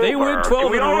 If they win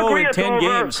 12 in a row in 10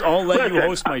 games, I'll let you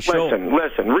host my show.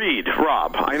 Listen, Reed,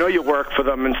 Rob, I know you work for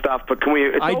them and stuff, but can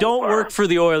we... I don't work for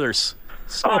the Oilers.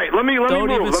 So all right, let me move. Let me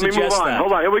move on. That.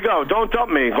 Hold on, here we go. Don't dump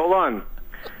me. Hold on.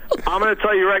 I'm going to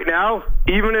tell you right now,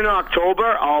 even in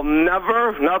October, I'll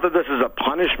never, not that this is a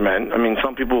punishment, I mean,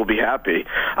 some people will be happy,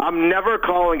 I'm never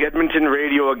calling Edmonton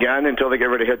radio again until they get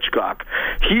rid of Hitchcock.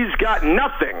 He's got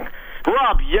nothing.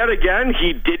 Rob, yet again,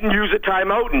 he didn't use a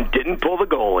timeout and didn't pull the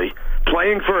goalie.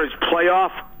 Playing for his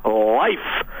playoff life.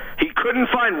 He couldn't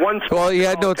find one spot. Well, he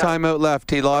had no timeout left.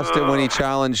 He lost it when he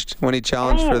challenged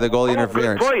for the goalie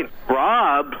interference. Good point.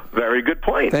 Rob, very good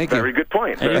point. Thank you. Very good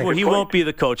point. And he won't be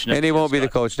the coach next year. And he won't be the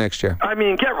coach next year. I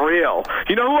mean, get real.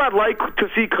 You know who I'd like to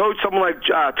see coach? Someone like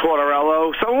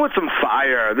Tortorella. Someone with some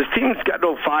fire. This team's got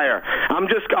no fire.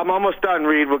 I'm almost done,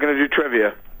 Reed. We're going to do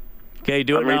trivia. Okay,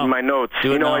 do it now. I'm reading my notes.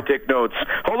 I take notes.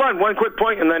 Hold on, one quick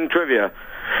point and then trivia.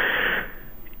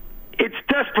 It's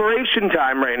desperation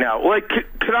time right now. Like,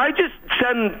 could I just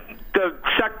send the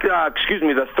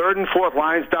third and fourth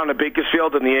lines down to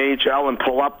Bakersfield in the AHL and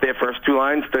pull up their first two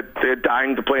lines that they're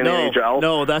dying to play in the AHL?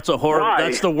 No, that's a horrible.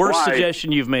 That's the worst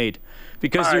suggestion you've made.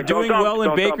 Because they're doing well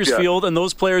in Bakersfield, and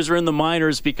those players are in the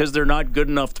minors because they're not good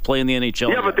enough to play in the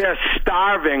NHL. Yeah, but they're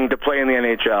starving to play in the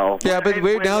NHL. Yeah, but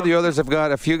now the Oilers have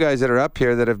got a few guys that are up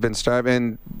here that have been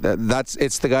starving.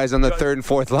 It's the guys on the third and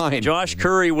fourth line. Josh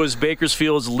Curry was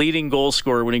Bakersfield's leading goal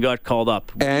scorer when he got called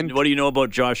up. And what do you know about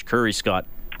Josh Curry, Scott?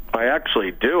 I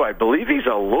actually do. I believe he's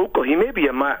a local. He may be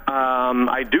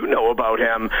I do know about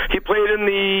him. He played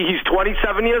he's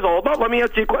 27 years old. Now, let me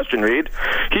ask you a question, Reed.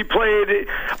 He played,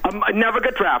 never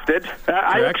got drafted.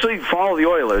 I actually follow the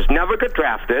Oilers. Never got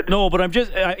drafted. No, but I'm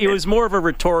just, it was more of a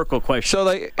rhetorical question. So,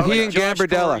 he and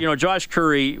Gambardella. Josh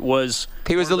Curry was...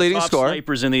 He was the leading scorer.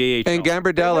 Snipers in the AHL. And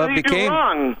Gambardella became...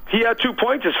 wrong? He had 2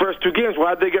 points his first 2 games.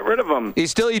 Why'd they get rid of him?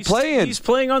 He's playing. He's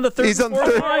playing on the third and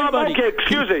fourth line, buddy. Okay,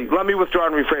 excuse me. Let me withdraw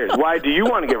and rephrase. Why do you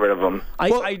want to get rid of him?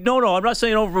 No, I'm not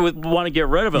saying want to get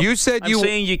rid of him. You said I'm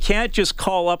saying you can't just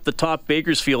call up the top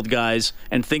Bakersfield guys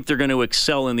and think they're going to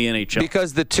excel in the NHL.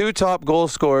 Because the 2 top goal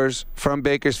scorers from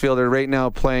Bakersfield are right now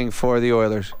playing for the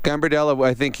Oilers. Gambardella,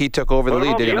 I think he took over the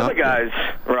lead, did he not? What about the other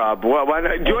guys, Rob? Why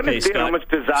not? Do you understand how much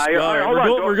desire...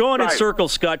 We're going in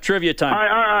circles, Scott. Trivia time. All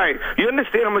right. You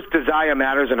understand how much desire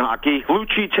matters in hockey?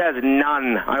 Lucic has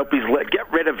none. I hope he's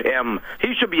get rid of him.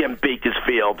 He should be in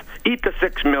Bakersfield. Eat the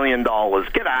 $6 million.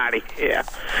 Get out of here.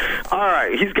 All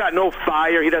right. He's got no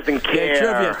fire. He doesn't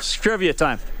care. Trivia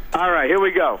time. All right. Here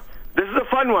we go. This is a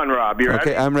fun one, Rob. You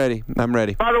ready? Okay, I'm ready. By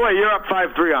the way, you're up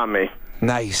 5-3 on me.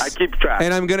 Nice. I keep track.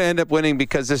 And I'm going to end up winning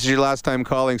because this is your last time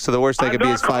calling, so the worst I could be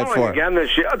is 5-4. I'm not calling again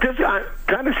this year. I'm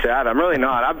kind of sad. I'm really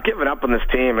not. I've given up on this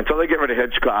team until they get rid of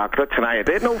Hitchcock. But tonight,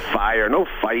 they had no fire, no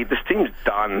fight. This team's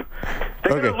done.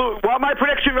 They're going to lose. Well, my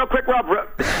prediction real quick, Rob.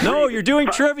 No, you're doing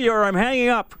trivia or I'm hanging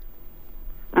up.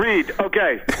 Reed,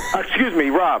 okay. Excuse me,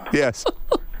 Rob. Yes.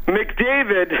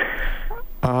 McDavid,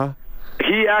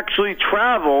 he actually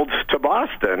traveled to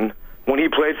Boston when he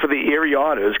played for the Erie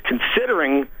Otters,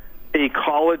 considering a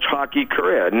college hockey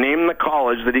career. Name the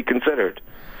college that he considered.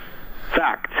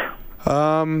 Fact.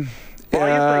 While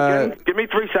he's thinking, give me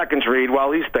 3 seconds, Reed,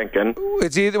 while he's thinking.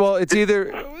 It's either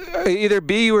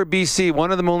BU or BC.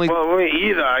 One of them only. Well,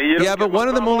 either. Yeah, but one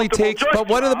of them only takes. But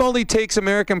one of them only takes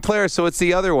American players, so it's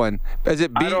the other one. Is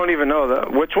it B? I don't even know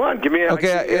that. Which one? Give me.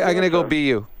 Okay, I'm gonna go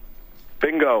BU.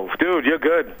 Bingo, dude, you're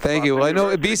good. Thank you. I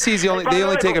know BC's they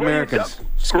only take Americans.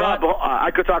 Scott, Rob,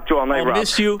 I could talk to you all night, Rob. I'll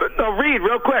miss you. But, no, Reed,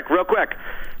 real quick.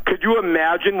 Could you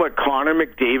imagine what Connor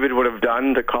McDavid would have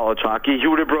done to college hockey? He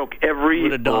would have broke every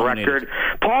record.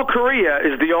 Paul Kariya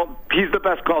is he's the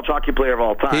best college hockey player of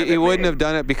all time. He wouldn't have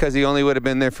done it because he only would have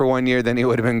been there for 1 year, then he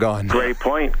would have been gone. Great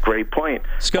point.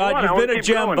 Scott, you've been a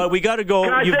gem, but we got to go.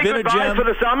 Can I say goodbye for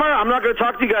the summer? I'm not going to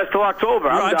talk to you guys till October.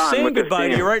 I'm done saying with goodbye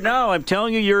to you right now. I'm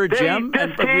telling you, you're a gem.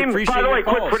 This team, by the way,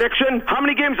 quick prediction. How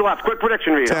many games left? Quick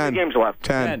prediction, Reed. 10. How many games left?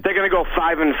 10. They're going to go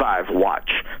 5-5.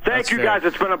 Watch. Thank you, guys.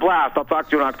 It's been a blast. I'll talk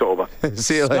to you in October.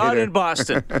 See you later. Scott in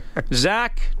Boston.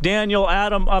 Zach, Daniel,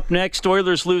 Adam up next.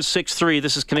 Oilers lose 6-3.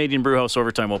 This is Canadian Brewhouse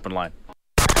Overtime Open Line.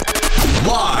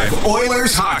 Live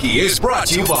Oilers hockey is brought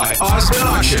to you by Austin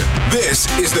Auction. This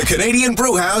is the Canadian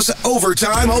Brewhouse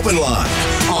Overtime Open Line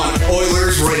on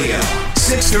Oilers Radio.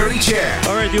 6:30 CHED.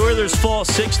 All right, the Oilers fall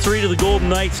 6-3 to the Golden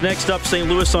Knights. Next up, St.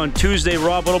 Louis on Tuesday.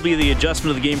 Rob, what'll be the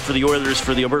adjustment of the game for the Oilers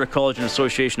for the Alberta College and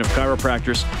Association of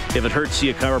Chiropractors? If it hurts, see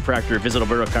a chiropractor. Visit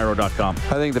albertachiro.com.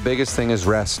 I think the biggest thing is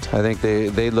rest. I think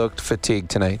they looked fatigued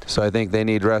tonight. So I think they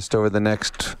need rest over the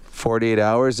next 48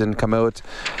 hours and come out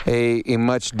a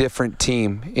much different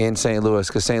team in St. Louis,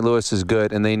 because St. Louis is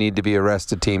good and they need to be a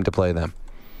rested team to play them.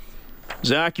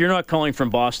 Zach, you're not calling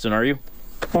from Boston, are you?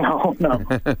 No.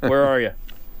 Where are you?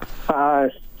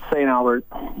 St. Albert.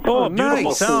 Oh,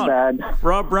 beautiful town. Bad.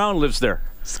 Rob Brown lives there.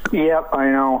 Yep, I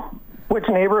know. Which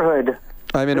neighborhood?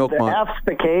 I'm in Oakmont. The F's,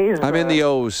 the K's? I'm in the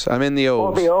O's. Oh,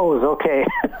 the O's, okay.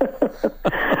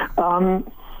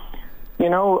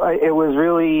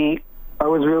 I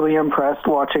was really impressed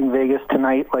watching Vegas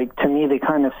tonight. Like, to me, they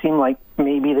kind of seem like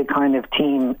maybe the kind of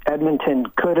team Edmonton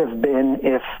could have been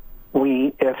if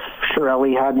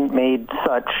Chiarelli hadn't made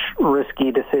such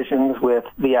risky decisions with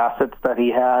the assets that he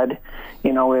had.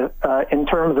 In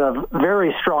terms of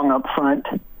very strong up front,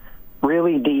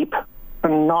 really deep,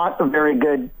 not a very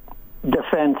good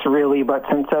defense really, but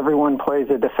since everyone plays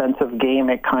a defensive game,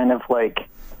 it kind of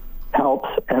helps.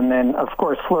 And then, of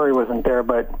course, Fleury wasn't there,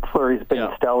 but Fleury's been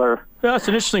stellar. Yeah, that's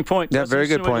an interesting point. Yeah, very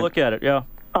good point. Way to look at it, yeah.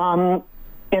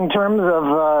 In terms of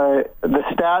the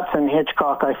stats and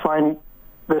Hitchcock, I find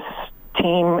this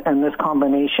team and this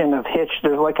combination of Hitch,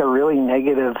 there's a really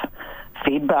negative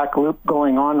feedback loop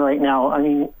going on right now. I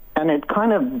mean, and it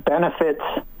kind of benefits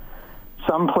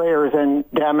some players and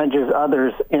damages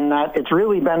others in that it's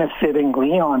really benefiting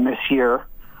Leon this year.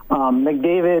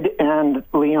 McDavid and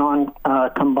Leon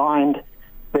combined,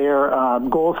 their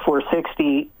goals for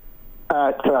 60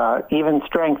 at even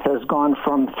strength has gone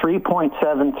from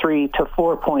 3.73 to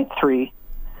 4.3.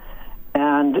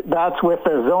 And that's with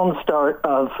a zone start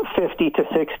of 50 to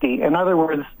 60. In other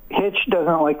words, Hitch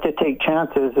doesn't like to take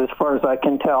chances as far as I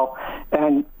can tell.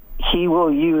 And he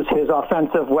will use his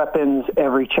offensive weapons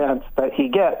every chance that he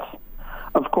gets.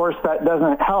 Of course, that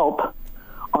doesn't help.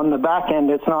 On the back end,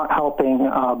 it's not helping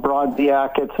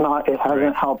Brodziak. It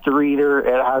hasn't helped Reeder.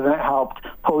 It hasn't helped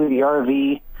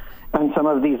Puljujärvi and some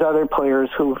of these other players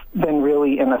who've been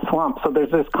really in a slump. So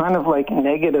there's this kind of like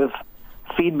negative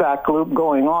feedback loop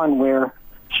going on where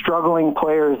struggling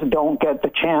players don't get the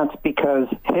chance because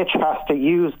Hitch has to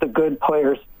use the good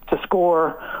players to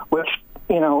score, which,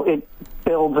 it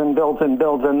builds and builds and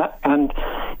builds. And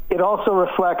it also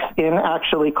reflects in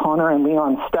actually Connor and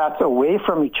Leon's stats away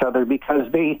from each other,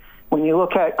 because when you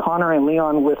look at Connor and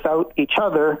Leon without each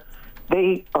other,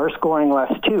 they are scoring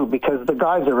less too, because the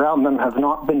guys around them have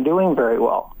not been doing very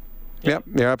well. Yep,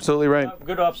 you're absolutely right.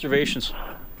 Good observations.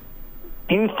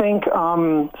 Do you think,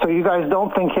 so you guys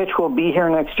don't think Hitch will be here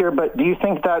next year, but do you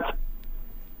think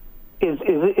is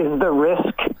the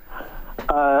risk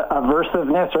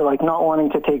aversiveness or like not wanting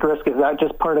to take risk, is that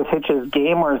just part of Hitch's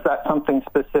game, or is that something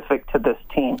specific to this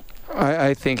team?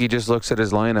 I think he just looks at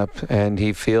his lineup and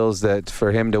he feels that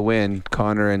for him to win,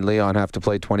 Connor and Leon have to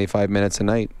play 25 minutes a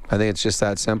night. I think it's just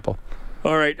that simple.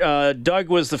 All right, Doug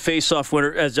was the face-off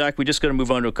winner. Zach, we just got to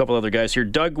move on to a couple other guys here.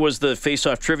 Doug was the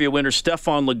face-off trivia winner.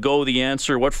 Stefan Legault, the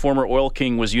answer. What former Oil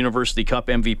King was University Cup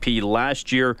MVP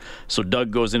last year? So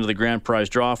Doug goes into the grand prize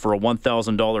draw for a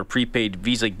 $1,000 prepaid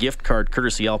Visa gift card,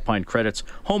 courtesy Alpine Credits.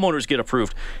 Homeowners get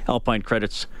approved.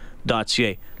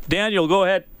 AlpineCredits.ca. Daniel, go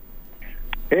ahead.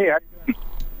 Hey, how you doing?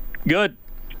 Good.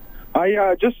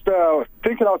 I just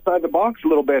thinking outside the box a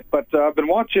little bit, but I've been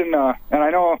watching, and I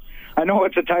know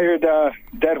it's a tired,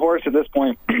 dead horse at this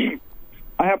point.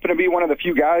 I happen to be one of the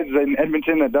few guys in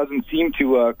Edmonton that doesn't seem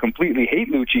to completely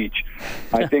hate Lucic.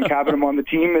 I think having him on the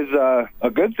team is a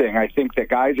good thing. I think that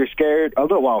guys are scared,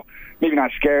 maybe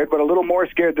not scared, but a little more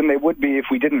scared than they would be if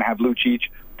we didn't have Lucic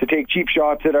to take cheap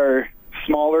shots at our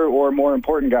smaller or more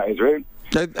important guys, right?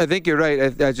 I think you're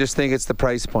right. I just think it's the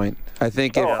price point. I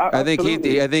think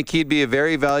he'd be a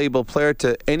very valuable player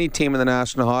to any team in the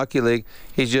National Hockey League.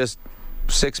 He's just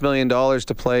 $6 million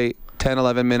to play 10,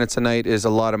 11 minutes a night is a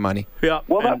lot of money. Yeah.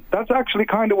 Well, that's actually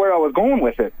kind of where I was going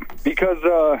with it,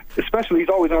 because especially he's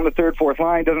always on the third, fourth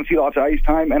line, doesn't see lots of ice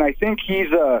time, and I think he's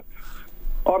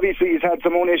obviously he's had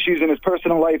some own issues in his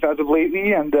personal life as of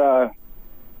lately, and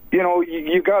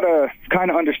you got to kind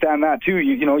of understand that too.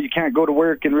 You can't go to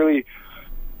work and really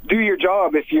do your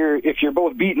job if you're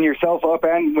both beating yourself up,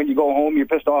 and when you go home you're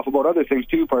pissed off about other things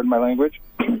too, pardon my language.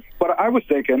 But I was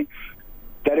thinking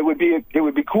that it would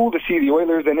be cool to see the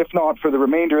Oilers, and if not for the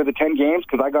remainder of the 10 games,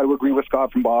 because I got to agree with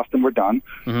Scott from Boston, we're done.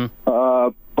 Mm-hmm.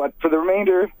 But for the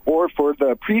remainder or for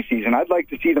the preseason, I'd like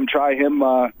to see them try him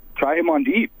on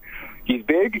deep. He's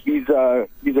big. He's a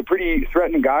pretty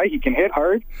threatening guy. He can hit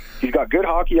hard. He's got good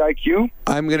hockey IQ.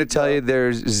 I'm going to tell you,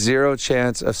 there's zero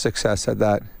chance of success at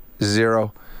that.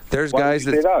 Zero. There's guys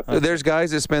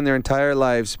that spend their entire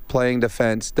lives playing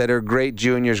defense that are great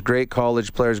juniors, great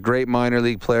college players, great minor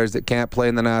league players that can't play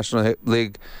in the National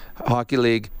League, Hockey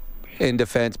League in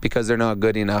defense because they're not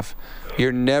good enough.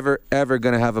 You're never, ever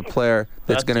going to have a player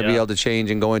that's going to be able to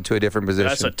change and go into a different position.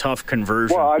 That's a tough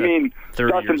conversion. Well, I mean,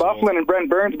 Dustin Byfuglien and Brent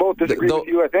Burns both disagree with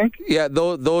you, I think. Yeah,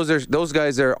 those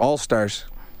guys are all-stars.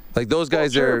 Like those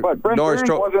guys but Brent Burns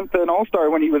wasn't an all-star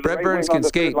when he was Brent Burns can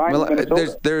skate.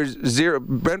 There's zero.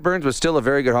 Brent Burns was still a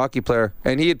very good hockey player,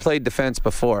 and he had played defense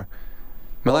before.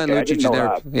 Milan Lucic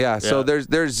never. Yeah, so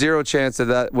there's zero chance of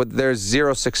that. There's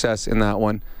zero success in that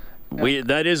one.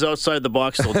 That is outside the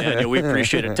box, though, Daniel. We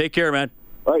appreciate it. Take care, man.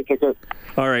 All right, take care.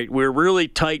 All right, we're really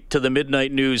tight to the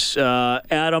midnight news.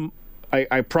 Adam,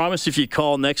 I promise if you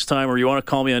call next time, or you want to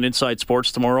call me on Inside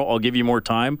Sports tomorrow, I'll give you more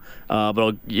time.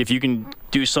 But if you can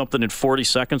do something in 40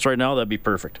 seconds right now, that'd be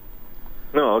perfect.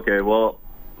 No, okay. Well,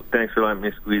 thanks for letting me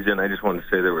squeeze in. I just wanted to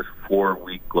say there was 4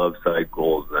 weak glove side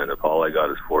goals, and all I got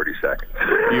is 40 seconds.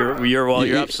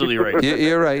 You're absolutely right.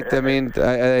 You're right. I mean,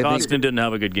 I Constant didn't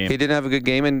have a good game. He didn't have a good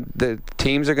game, and the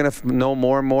teams are going to know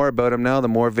more and more about him now. The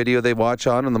more video they watch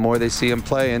on him, the more they see him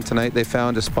play. And tonight they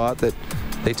found a spot that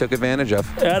they took advantage of.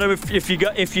 Adam, if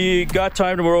you got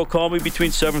time tomorrow, call me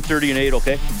between 7:30 and 8,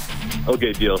 okay?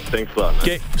 Okay, deal. Thanks a lot, man.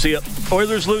 Okay, see ya.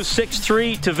 Oilers lose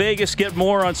 6-3 to Vegas. Get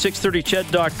more on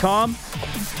 630ched.com.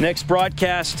 Next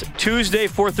broadcast Tuesday,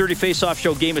 4:30 face-off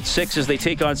show, game at 6 as they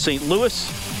take on St. Louis.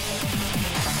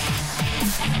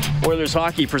 Oilers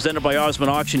hockey presented by Osmond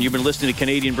Auction. You've been listening to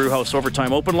Canadian Brewhouse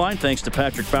Overtime Open Line. Thanks to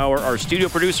Patrick Bauer, our studio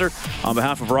producer. On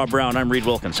behalf of Rob Brown, I'm Reed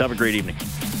Wilkins. Have a great evening.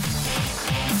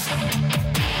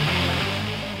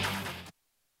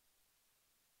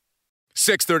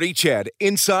 .630 CHED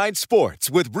Inside Sports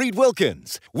with Reed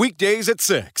Wilkins. Weekdays at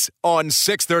 6 on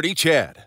 630 CHED.